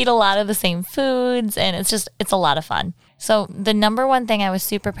we eat a lot of the same foods, and it's a lot of fun. So the number one thing I was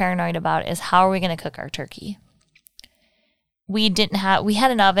super paranoid about is how are we going to cook our turkey? We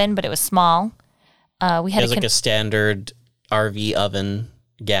had an oven, but it was small. It was a standard RV oven,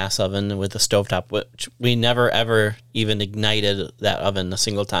 gas oven with a stovetop, which we never ever even ignited that oven a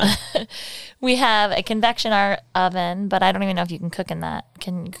single time. We have a convection oven, but I don't even know if you can cook in that.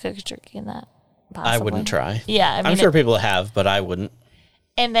 Can you cook a turkey in that? Possibly. I wouldn't try. Yeah. I'm sure people have, but I wouldn't.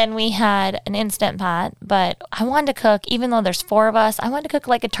 And then we had an Instant Pot, but I wanted to cook, even though there's 4 of us, I wanted to cook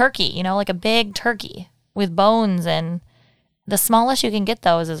like a turkey, like a big turkey with bones, and the smallest you can get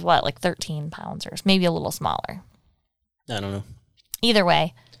those is 13 pounds or maybe a little smaller. I don't know. Either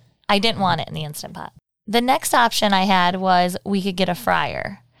way, I didn't want it in the Instant Pot. The next option I had was we could get a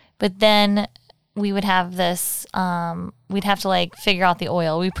fryer. But then we would have this, we'd have to like figure out the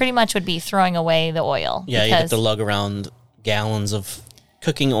oil. We pretty much would be throwing away the oil. Yeah, you have to lug around gallons of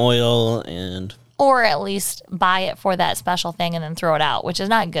cooking oil and... Or at least buy it for that special thing and then throw it out, which is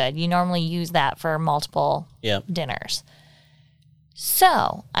not good. You normally use that for multiple dinners.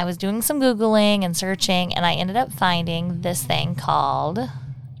 So I was doing some Googling and searching, and I ended up finding this thing called...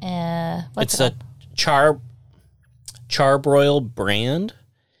 it's a Char-Broil brand.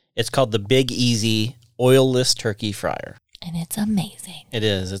 It's called the Big Easy Oilless Turkey Fryer. And it's amazing. It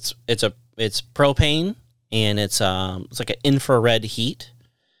is. It's propane, and it's like an infrared heat.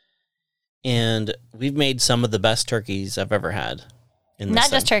 And we've made some of the best turkeys I've ever had.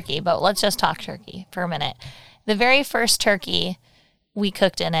 Not just turkey, but let's just talk turkey for a minute. The very first turkey we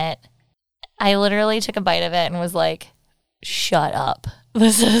cooked in it, I literally took a bite of it and was like, shut up.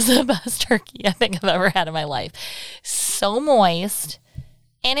 This is the best turkey I think I've ever had in my life. So moist.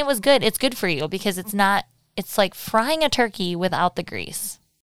 And it was good. It's good for you because it's like frying a turkey without the grease.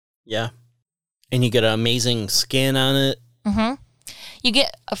 Yeah. And you get an amazing skin on it. Mm-hmm. You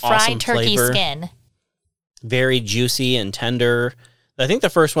get a fried awesome turkey flavor. skin. Very juicy and tender. I think the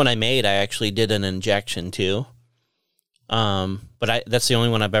first one I made, I actually did an injection too. But that's the only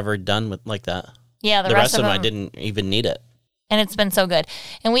one I've ever done with like that. Yeah, the rest of them I didn't even need it. And it's been so good.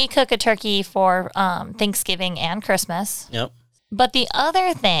 And we cook a turkey for Thanksgiving and Christmas. Yep. But the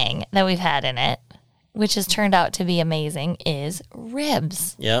other thing that we've had in it, which has turned out to be amazing, is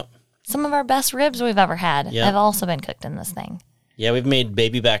ribs. Yep. Some of our best ribs we've ever had have also been cooked in this thing. Yeah, we've made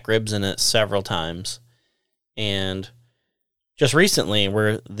baby back ribs in it several times. And just recently,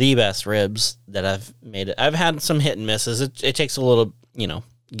 we're the best ribs that I've made it. I've had some hit and misses. It takes a little,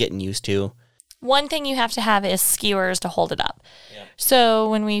 getting used to. One thing you have to have is skewers to hold it up. Yeah. So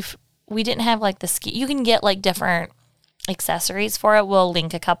when we didn't have like you can get like different accessories for it. We'll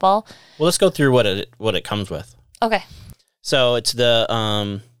link a couple. Well, let's go through what it comes with. Okay. So it's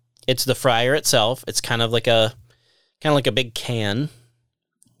the fryer itself. It's kind of like a big can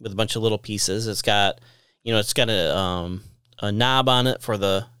with a bunch of little pieces. It's got a knob on it for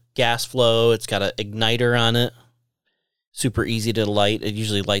the gas flow. It's got an igniter on it. Super easy to light. It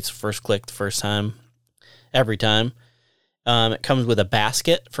usually lights first click the first time, every time. It comes with a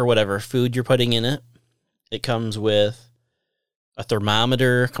basket for whatever food you're putting in it. It comes with a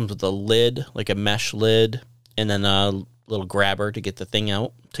thermometer, comes with a lid, like a mesh lid, and then a little grabber to get the thing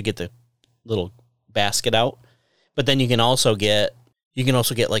out, to get the little basket out. But then you can also get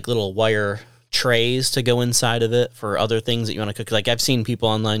like little wire trays to go inside of it for other things that you want to cook. Like I've seen people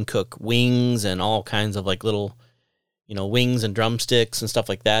online cook wings and all kinds of like little, wings and drumsticks and stuff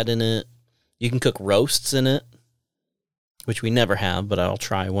like that in it. You can cook roasts in it, which we never have, but I'll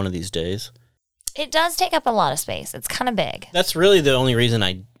try one of these days. It does take up a lot of space. It's kind of big. That's really the only reason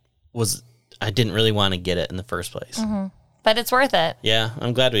I didn't really want to get it in the first place. Mm-hmm. But it's worth it. Yeah,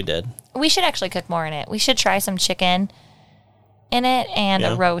 I'm glad we did. We should actually cook more in it. We should try some chicken in it and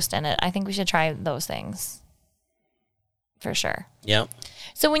a roast in it. I think we should try those things for sure. Yep.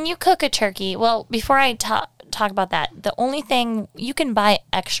 So when you cook a turkey, well, before I talk about that, the only thing, you can buy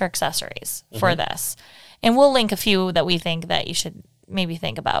extra accessories for this. And we'll link a few that we think that you should maybe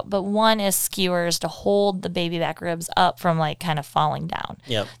think about. But one is skewers to hold the baby back ribs up from like kind of falling down.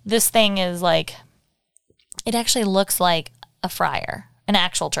 Yep. This thing is like, it actually looks like a fryer, an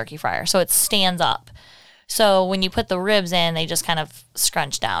actual turkey fryer. So it stands up. So when you put the ribs in, they just kind of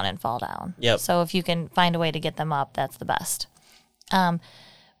scrunch down and fall down. Yep. So if you can find a way to get them up, that's the best.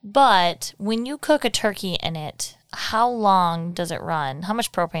 But when you cook a turkey in it, how long does it run? How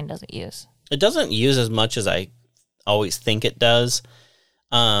much propane does it use? It doesn't use as much as I always think it does.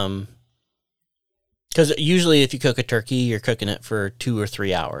 Because usually if you cook a turkey, you're cooking it for 2 or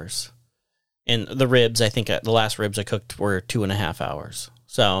 3 hours. And the ribs, I think the last ribs I cooked were 2.5 hours.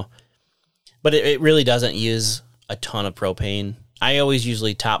 So, but it really doesn't use a ton of propane. I always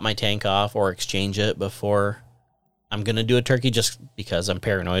usually top my tank off or exchange it before I'm going to do a turkey, just because I'm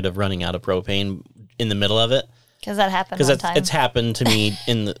paranoid of running out of propane in the middle of it. Because that happened one time. It's happened to me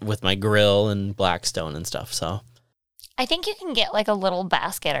with my grill and Blackstone and stuff. So I think you can get like a little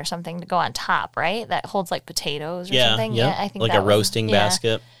basket or something to go on top, right? That holds like potatoes or yeah, something. Yeah, I think like a roasting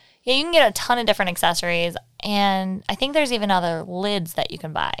basket. Yeah, you can get a ton of different accessories, and I think there's even other lids that you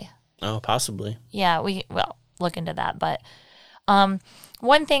can buy. Oh, possibly. Yeah, we'll look into that. But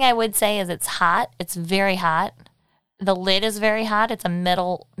one thing I would say is it's hot. It's very hot. The lid is very hot. It's a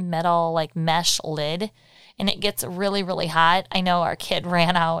metal like mesh lid, and it gets really, really hot. I know our kid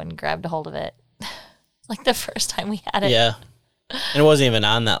ran out and grabbed a hold of it like the first time we had it. Yeah. And it wasn't even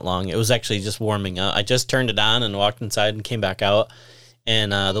on that long. It was actually just warming up. I just turned it on and walked inside and came back out.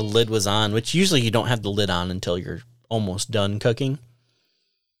 and the lid was on, which usually you don't have the lid on until you're almost done cooking.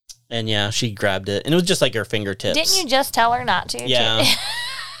 And yeah, she grabbed it, and it was just like her fingertips. Didn't you just tell her not to? Yeah.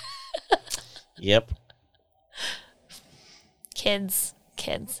 Yep. Kids.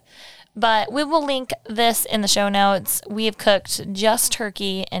 But we will link this in the show notes. We have cooked just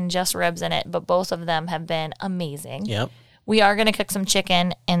turkey and just ribs in it, but both of them have been amazing. Yep. We are going to cook some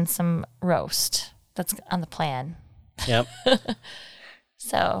chicken and some roast. That's on the plan. Yep.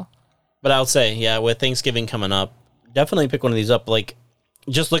 So. But I'll say, yeah, with Thanksgiving coming up, definitely pick one of these up. Like,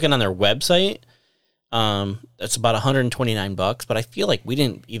 just looking on their website, it's about $129, but I feel like we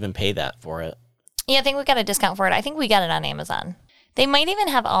didn't even pay that for it. Yeah, I think we got a discount for it. I think we got it on Amazon. They might even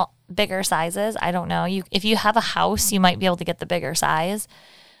have all bigger sizes. I don't know. If you have a house, you might be able to get the bigger size.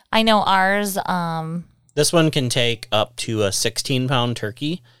 I know ours. This one can take up to a 16-pound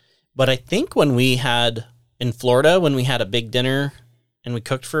turkey. But I think when we had in Florida, when we had a big dinner and we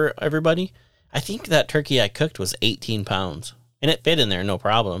cooked for everybody, I think that turkey I cooked was 18 pounds. And it fit in there, no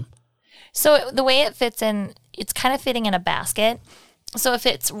problem. So the way it fits in, it's kind of fitting in a basket. So if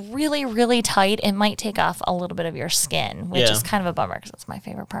it's really, really tight, it might take off a little bit of your skin, which is kind of a bummer because that's my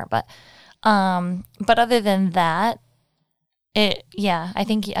favorite part. But other than that, I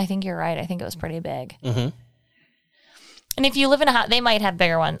think you're right. I think it was pretty big. Mm-hmm. And if you live in a house, they might have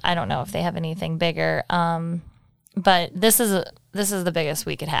bigger ones. I don't know if they have anything bigger. But this is the biggest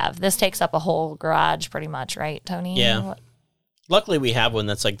we could have. This takes up a whole garage pretty much, right, Tony? Yeah. Luckily, we have one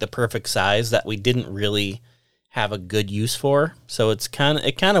that's like the perfect size that we didn't really have a good use for. So it kind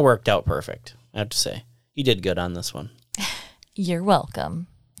of worked out perfect, I have to say. You did good on this one. You're welcome.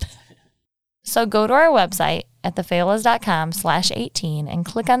 So go to our website at thefailas.com/18 and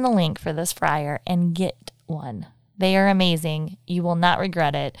click on the link for this fryer and get one. They are amazing. You will not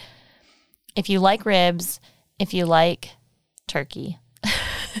regret it. If you like ribs, if you like turkey,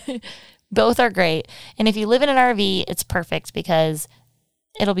 both are great. And if you live in an RV, it's perfect because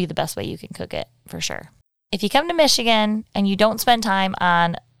it'll be the best way you can cook it for sure. If you come to Michigan and you don't spend time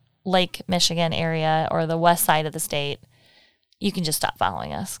on Lake Michigan area or the west side of the state, you can just stop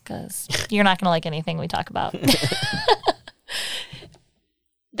following us because you're not going to like anything we talk about.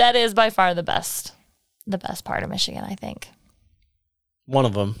 That is by far the best part of Michigan, I think. One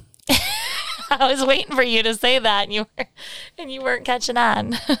of them. I was waiting for you to say that, and you weren't catching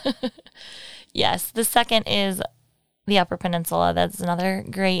on. Yes, the second is the Upper Peninsula. That's another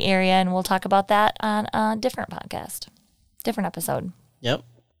great area, and we'll talk about that on a different podcast, different episode. Yep.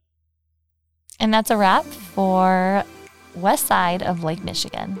 And that's a wrap for west side of Lake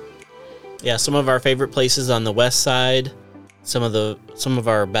Michigan. Yeah, some of our favorite places on the west side, some of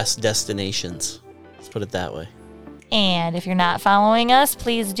our best destinations. Let's put it that way. And if you're not following us,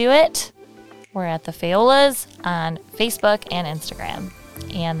 please do it. We're at The Faolas on Facebook and Instagram.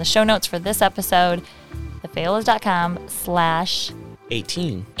 And the show notes for this episode,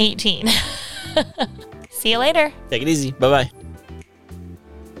 thefailas.com/18. 18. See you later. Take it easy. Bye-bye.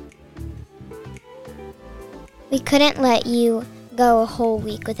 We couldn't let you go a whole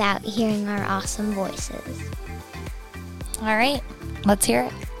week without hearing our awesome voices. All right, let's hear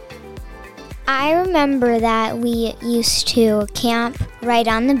it. I remember that we used to camp right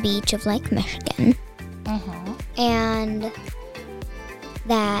on the beach of Lake Michigan. And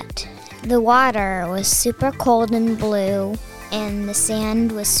that the water was super cold and blue, and the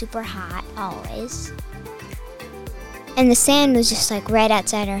sand was super hot always. And the sand was just like right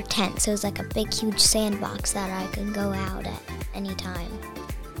outside our tent, so it was like a big, huge sandbox that I could go out at any time.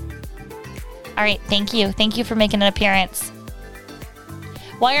 All right, thank you. Thank you for making an appearance.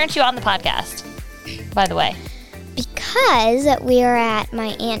 Why aren't you on the podcast, by the way? Because we are at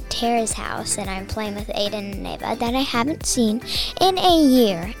my Aunt Tara's house, and I'm playing with Aiden and Ava that I haven't seen in a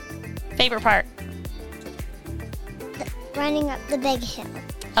year. Favorite part? Running up the big hill.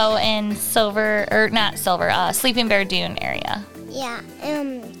 Oh, in Sleeping Bear Dune area. Yeah,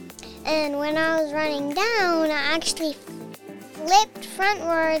 and when I was running down, I actually flipped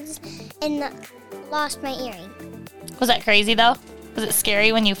frontwards and lost my earring. Was that crazy, though? Was it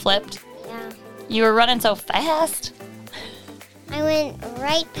scary when you flipped? Yeah. You were running so fast. I went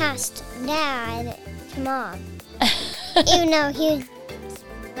right past Dad to Mom, even though he was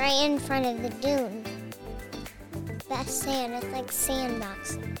right in front of the dune. That's sand. It's like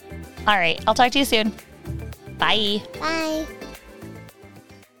sandbox. All right, I'll talk to you soon. Bye. Bye.